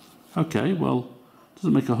 Okay, well,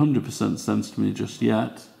 doesn't make 100% sense to me just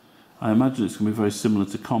yet. I imagine it's going to be very similar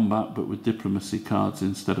to combat, but with diplomacy cards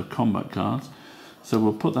instead of combat cards. So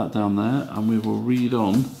we'll put that down there and we will read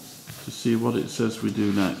on to see what it says we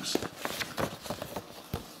do next.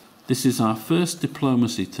 This is our first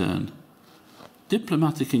diplomacy turn.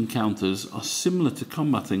 Diplomatic encounters are similar to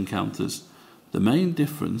combat encounters. The main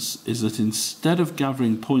difference is that instead of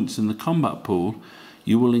gathering points in the combat pool,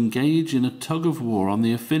 you will engage in a tug of war on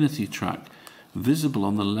the affinity track, visible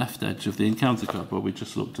on the left edge of the encounter card. Well, we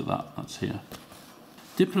just looked at that, that's here.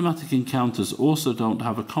 Diplomatic encounters also don't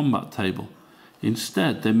have a combat table.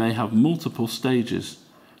 Instead, they may have multiple stages.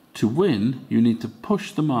 To win, you need to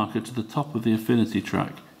push the marker to the top of the affinity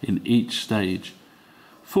track in each stage.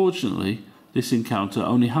 Fortunately, this encounter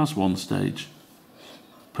only has one stage.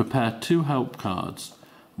 Prepare 2 help cards,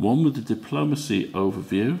 one with the diplomacy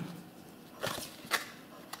overview.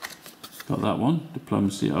 Got that one,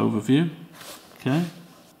 diplomacy overview. Okay.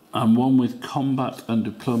 And one with combat and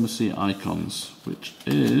diplomacy icons, which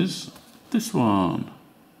is this one.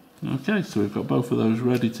 Okay, so we've got both of those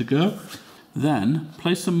ready to go. Then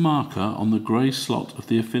place a marker on the grey slot of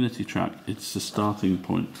the affinity track. It's the starting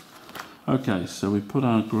point. Okay, so we put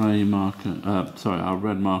our grey marker, our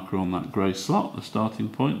red marker on that grey slot, the starting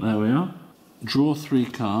point. There we are. Draw 3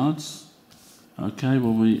 cards. Okay,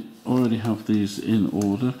 well we already have these in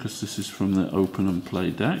order because this is from the open and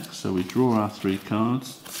play deck. So we draw our 3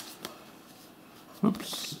 cards.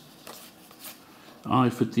 Whoops.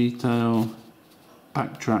 Eye for detail.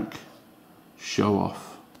 Backtrack. Show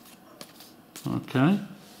off. Okay.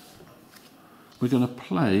 we're going to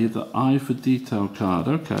play the Eye for Detail card.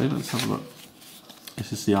 Okay, let's have a look.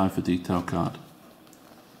 This is the Eye for Detail card.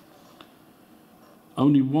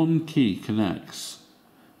 Only one key connects.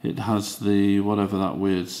 It has the, whatever that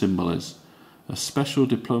weird symbol is, a special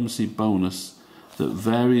diplomacy bonus that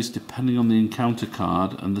varies depending on the encounter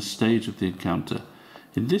card and the stage of the encounter.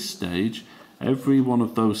 In this stage, every one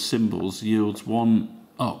of those symbols yields 1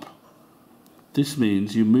 up. This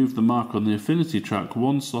means you move the marker on the affinity track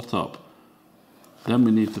 1 slot up. Then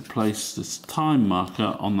we need to place this time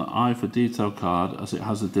marker on the Eye for Detail card as it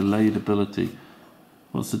has a delayed ability.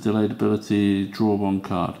 What's the delayed ability? Draw 1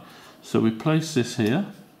 card. So we place this here.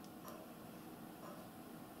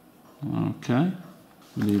 Okay.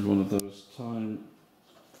 We need one of those time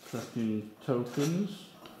tracking tokens.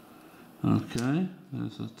 Okay,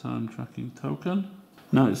 there's a time tracking token.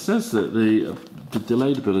 Now it says that the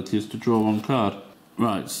delayed ability is to draw 1 card.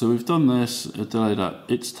 Right, so we've done this, delayed that.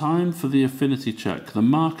 It's time for the affinity check. The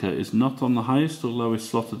marker is not on the highest or lowest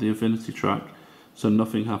slot of the affinity track, so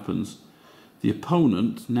nothing happens. The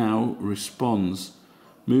opponent now responds.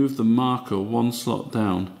 Move the marker 1 slot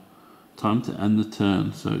down. Time to end the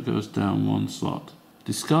turn, so it goes down 1 slot.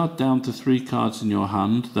 Discard down to 3 cards in your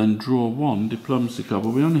hand, then draw 1 diplomacy card.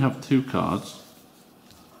 Well, we only have 2 cards,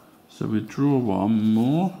 so we draw 1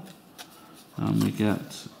 more, and we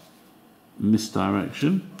get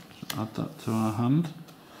misdirection. So add that to our hand.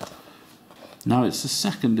 Now it's the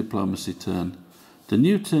second diplomacy turn. The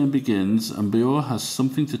new turn begins, and Bior has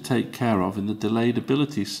something to take care of in the delayed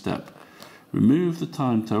abilities step. Remove the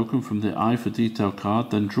time token from the Eye for Detail card,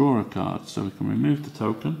 then draw a card. So we can remove the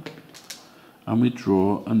token. And we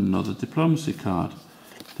draw another diplomacy card.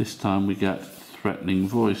 This time we get Threatening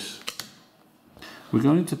Voice. We're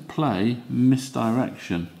going to play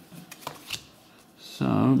Misdirection. So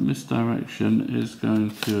Misdirection is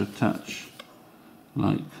going to attach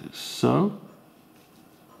like so.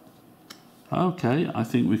 Okay, I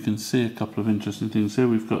think we can see a couple of interesting things here.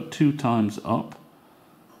 We've got 2 times up.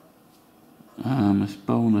 This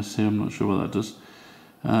bonus here, I'm not sure what that does.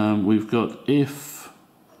 We've got if,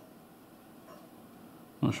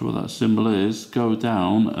 not sure what that symbol is, go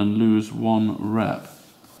down and lose 1 rep.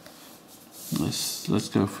 Let's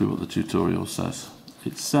go through what the tutorial says.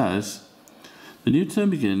 It says, the new turn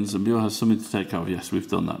begins and Bior has something to take care of. Yes, we've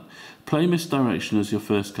done that. Play Misdirection as your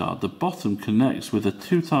first card. The bottom connects with a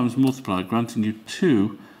 2 times multiplier, granting you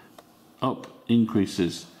 2 up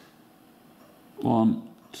increases. 1,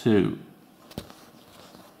 2.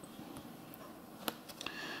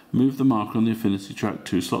 Move the marker on the affinity track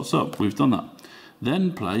 2 slots up. We've done that.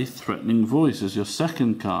 Then play Threatening Voice as your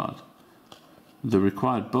second card. The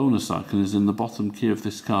required bonus icon is in the bottom key of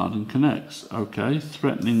this card and connects. Okay,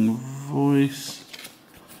 Threatening Voice.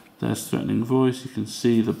 There's Threatening Voice. You can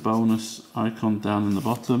see the bonus icon down in the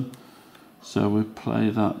bottom. So we play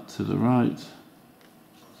that to the right.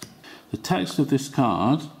 The text of this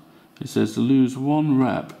card, it says lose 1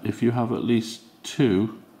 rep if you have at least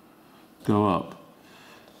 2 go up.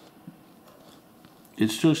 It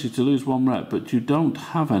instructs you to lose 1 rep, but you don't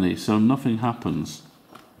have any, so nothing happens.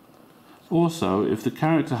 Also, if the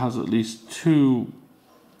character has at least 2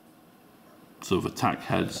 sort of attack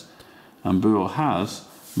heads, and Bior has,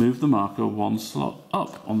 move the marker 1 slot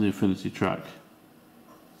up on the affinity track.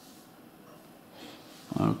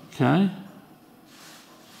 Okay.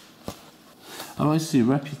 Oh, I see.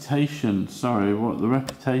 Reputation. Sorry, what the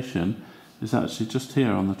reputation is actually just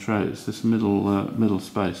here on the tray. It's this middle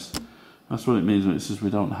space. That's what it means when it says we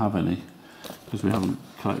don't have any, because we haven't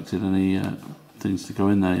collected any things to go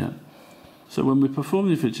in there yet. So when we perform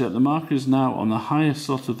the affinity check, the marker is now on the highest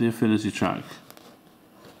slot of the affinity track.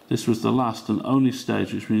 This was the last and only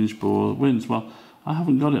stage, which means Bior wins. Well, I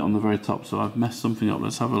haven't got it on the very top, so I've messed something up.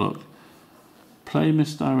 Let's have a look. Play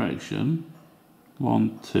Misdirection.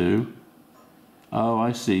 1, 2. Oh,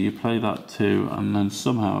 I see. You play that 2, and then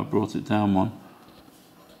somehow I brought it down 1.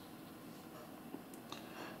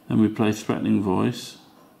 Then we play Threatening Voice.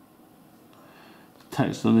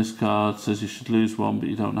 Text on this card says you should lose 1, but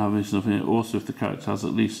you don't have any stuff in it. Also, if the character has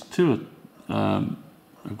at least 2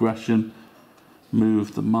 aggression,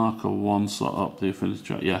 move the marker 1 slot up the affinity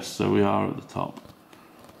track. Yes, so we are at the top.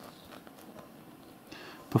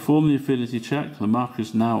 Perform the affinity check. The marker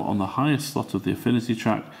is now on the highest slot of the affinity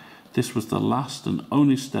track. This was the last and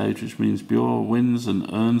only stage, which means Bior wins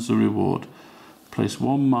and earns a reward. Place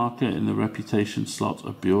 1 marker in the reputation slot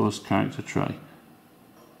of Bior's character tray.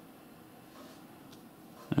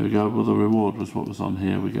 There we go. Well, the reward was what was on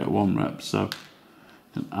here. We get 1 rep. So you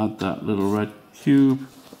can add that little red cube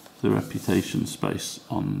to the reputation space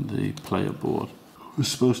on the player board. We're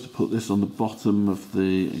supposed to put this on the bottom of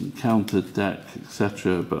the encounter deck,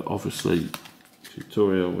 etc. But obviously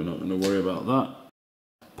Tutorial, we're not going to worry about that.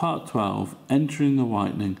 Part 12, Entering the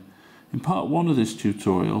Whitening. In part 1 of this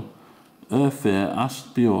tutorial, Urfir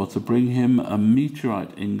asked Bjor to bring him a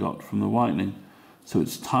meteorite ingot from the Whitening, so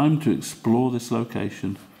it's time to explore this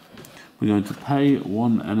location. We're going to pay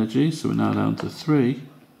 1 energy, so we're now down to 3.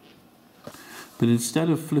 But instead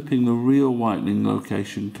of flipping the real Whitening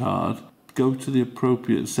location card, go to the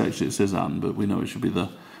appropriate section. It says "and," but we know it should be the.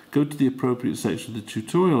 Go to the appropriate section of the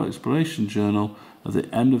tutorial exploration journal at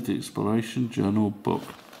the end of the exploration journal book.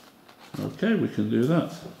 Okay, we can do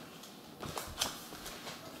that.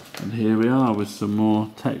 And here we are with some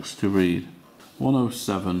more text to read.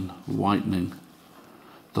 107, Whitening.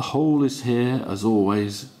 The hole is here, as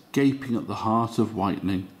always, gaping at the heart of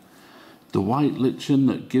Whitening. The white lichen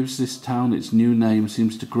that gives this town its new name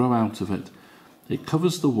seems to grow out of it. It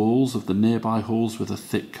covers the walls of the nearby halls with a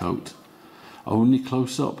thick coat. Only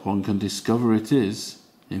close up one can discover it is,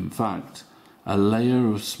 in fact, a layer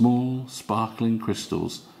of small, sparkling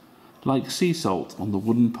crystals, like sea salt on the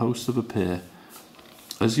wooden posts of a pier.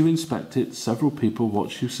 As you inspect it, several people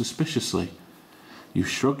watch you suspiciously. You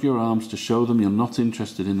shrug your arms to show them you're not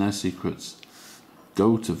interested in their secrets.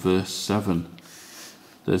 Go to verse 7.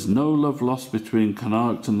 There's no love lost between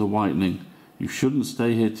Connacht and the Whitening. You shouldn't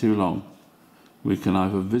stay here too long. We can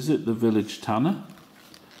either visit the village tanner,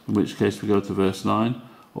 in which case we go to verse 9,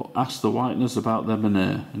 or ask the Whiteners about their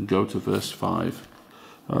menhir, and go to verse 5.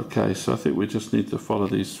 Okay, so I think we just need to follow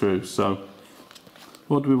these through. So,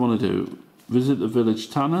 what do we want to do? Visit the village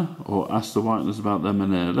tanner, or ask the Whiteners about their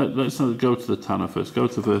menhir? Let's go to the tanner first. Go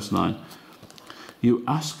to verse 9. You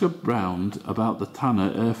ask around about the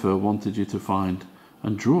tanner Urfir wanted you to find,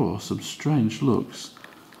 and draw some strange looks.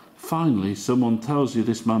 Finally, someone tells you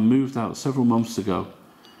this man moved out several months ago.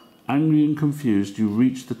 Angry and confused, you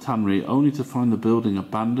reach the tannery only to find the building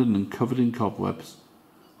abandoned and covered in cobwebs.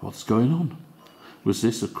 What's going on? Was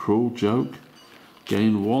this a cruel joke?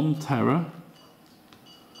 Gain 1 terror.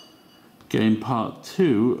 Gain part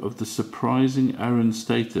 2 of the surprising errand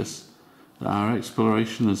status. Our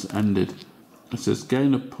exploration has ended. It says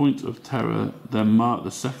gain a point of terror, then mark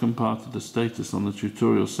the second part of the status on the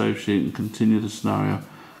tutorial save sheet and continue the scenario.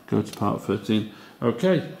 Go to part 13.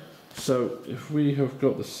 Okay, so if we have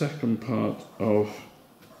got the second part of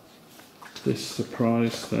this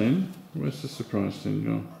surprise thing, where's the surprise thing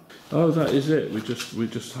gone? Oh, that is it. We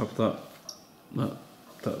just have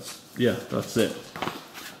that's it.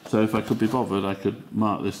 So if I could be bothered, I could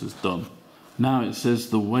mark this as done. Now it says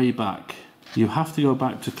the way back. You have to go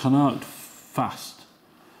back to Connacht fast.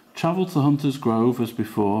 Travel to Hunter's Grove as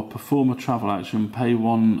before, perform a travel action, pay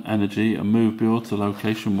 1 energy and move Bjor to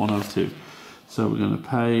location 102. So we're going to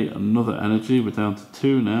pay another energy, we're down to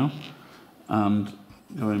 2 now, and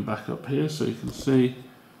going back up here so you can see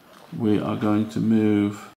we are going to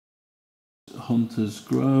move Hunter's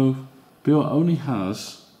Grove. Bjor only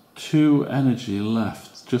has 2 energy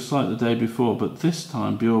left, just like the day before, but this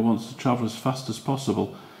time Bjor wants to travel as fast as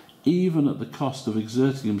possible, even at the cost of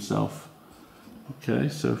exerting himself. Okay,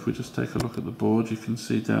 so if we just take a look at the board, you can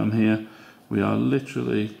see down here we are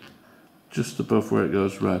literally just above where it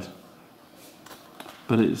goes red.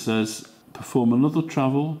 But it says perform another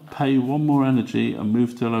travel, pay 1 more energy and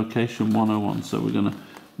move to location 101. So we're going to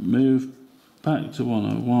move back to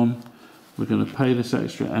 101. We're going to pay this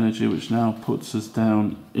extra energy, which now puts us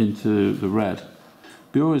down into the red.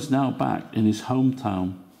 Bjor is now back in his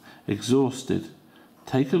hometown, exhausted.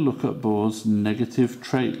 Take a look at Bjor's negative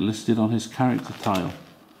trait listed on his character tile.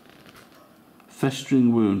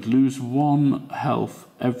 Festering wound. Lose 1 health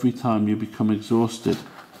every time you become exhausted.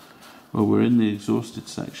 Well, we're in the exhausted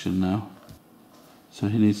section now. So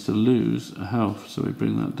he needs to lose a health, so we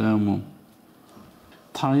bring that down 1.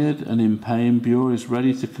 Tired and in pain, Bjor is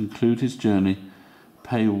ready to conclude his journey.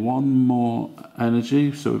 Pay 1 more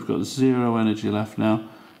energy, so we've got 0 energy left now.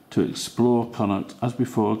 To explore Connacht. As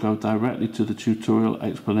before, go directly to the tutorial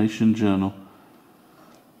explanation journal.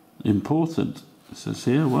 Important, it says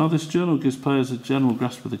here, while this journal gives players a general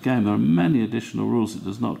grasp of the game, there are many additional rules it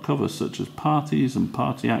does not cover, such as parties and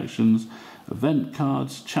party actions, event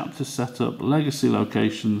cards, chapter setup, legacy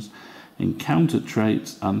locations, encounter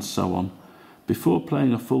traits, and so on. Before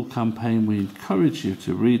playing a full campaign, we encourage you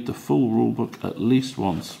to read the full rulebook at least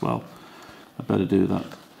once. Well, I better do that.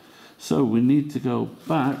 So we need to go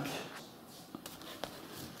back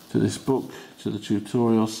to this book, to the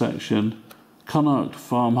tutorial section. Connacht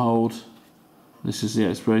Farmhold. This is the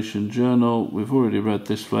exploration journal. We've already read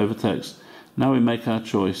this flavour text. Now we make our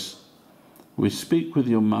choice. We speak with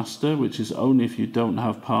your master, which is only if you don't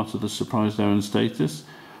have part of the surprised errand status,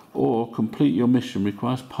 or complete your mission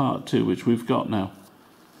requires part 2, which we've got now.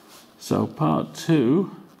 So part 2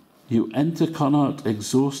 You enter Connacht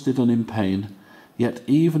exhausted and in pain, yet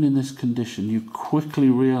even in this condition you quickly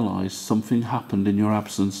realise something happened in your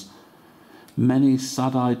absence. Many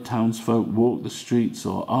sad-eyed townsfolk walk the streets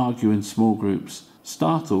or argue in small groups.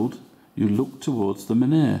 Startled, you look towards the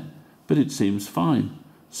menhir, but it seems fine,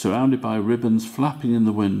 surrounded by ribbons flapping in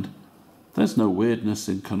the wind. There's no weirdness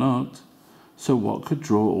in Connacht, so what could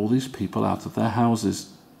draw all these people out of their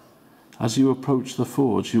houses? As you approach the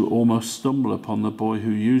forge, you almost stumble upon the boy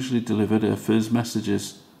who usually delivered Urfa's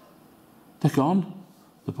messages. "They're gone,"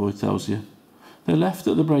 the boy tells you. "They left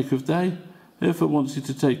at the break of day. Urfa wants you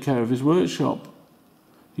to take care of his workshop."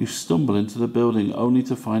 You stumble into the building only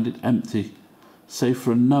to find it empty, save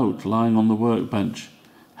for a note lying on the workbench,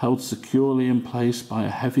 held securely in place by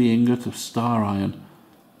a heavy ingot of star iron.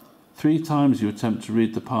 3 times you attempt to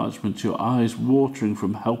read the parchment, your eyes watering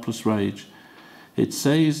from helpless rage. It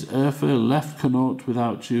says Urfa left Connaught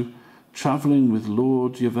without you, travelling with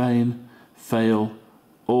Lord Yvain, Fail,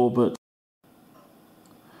 Orbit.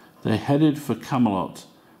 They headed for Camelot,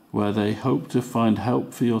 where they hoped to find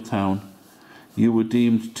help for your town. You were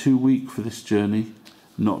deemed too weak for this journey,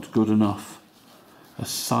 not good enough. A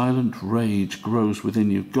silent rage grows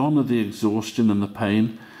within you. Gone are the exhaustion and the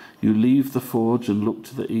pain. You leave the forge and look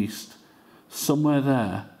to the east. Somewhere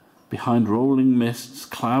there, behind rolling mists,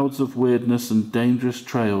 clouds of weirdness and dangerous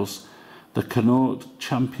trails, the Connaught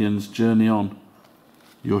champions journey on.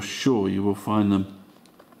 You're sure you will find them.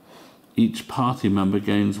 Each party member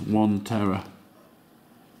gains 1 terror.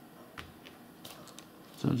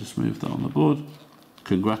 So I'll just move that on the board.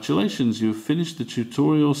 Congratulations, you have finished the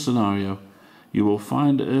tutorial scenario. You will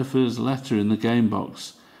find Urfa's letter in the game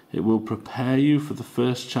box. It will prepare you for the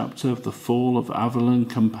first chapter of the Fall of Avalon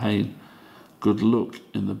campaign. Good luck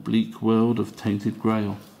in the bleak world of Tainted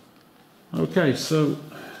Grail. Okay, so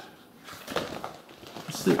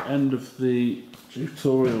that's the end of the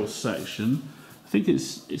tutorial section. I think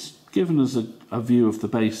it's given us a view of the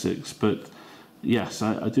basics, but yes,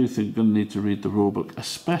 I do think you're going to need to read the rulebook,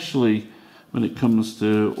 especially when it comes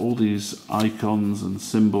to all these icons and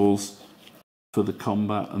symbols for the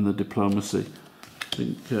combat and the diplomacy. I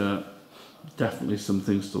think definitely some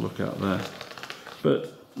things to look at there.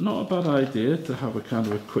 But not a bad idea to have a kind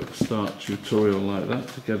of a quick start tutorial like that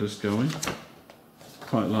to get us going.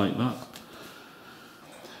 Quite like that.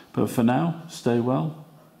 But for now, stay well.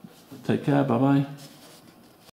 Take care. Bye-bye.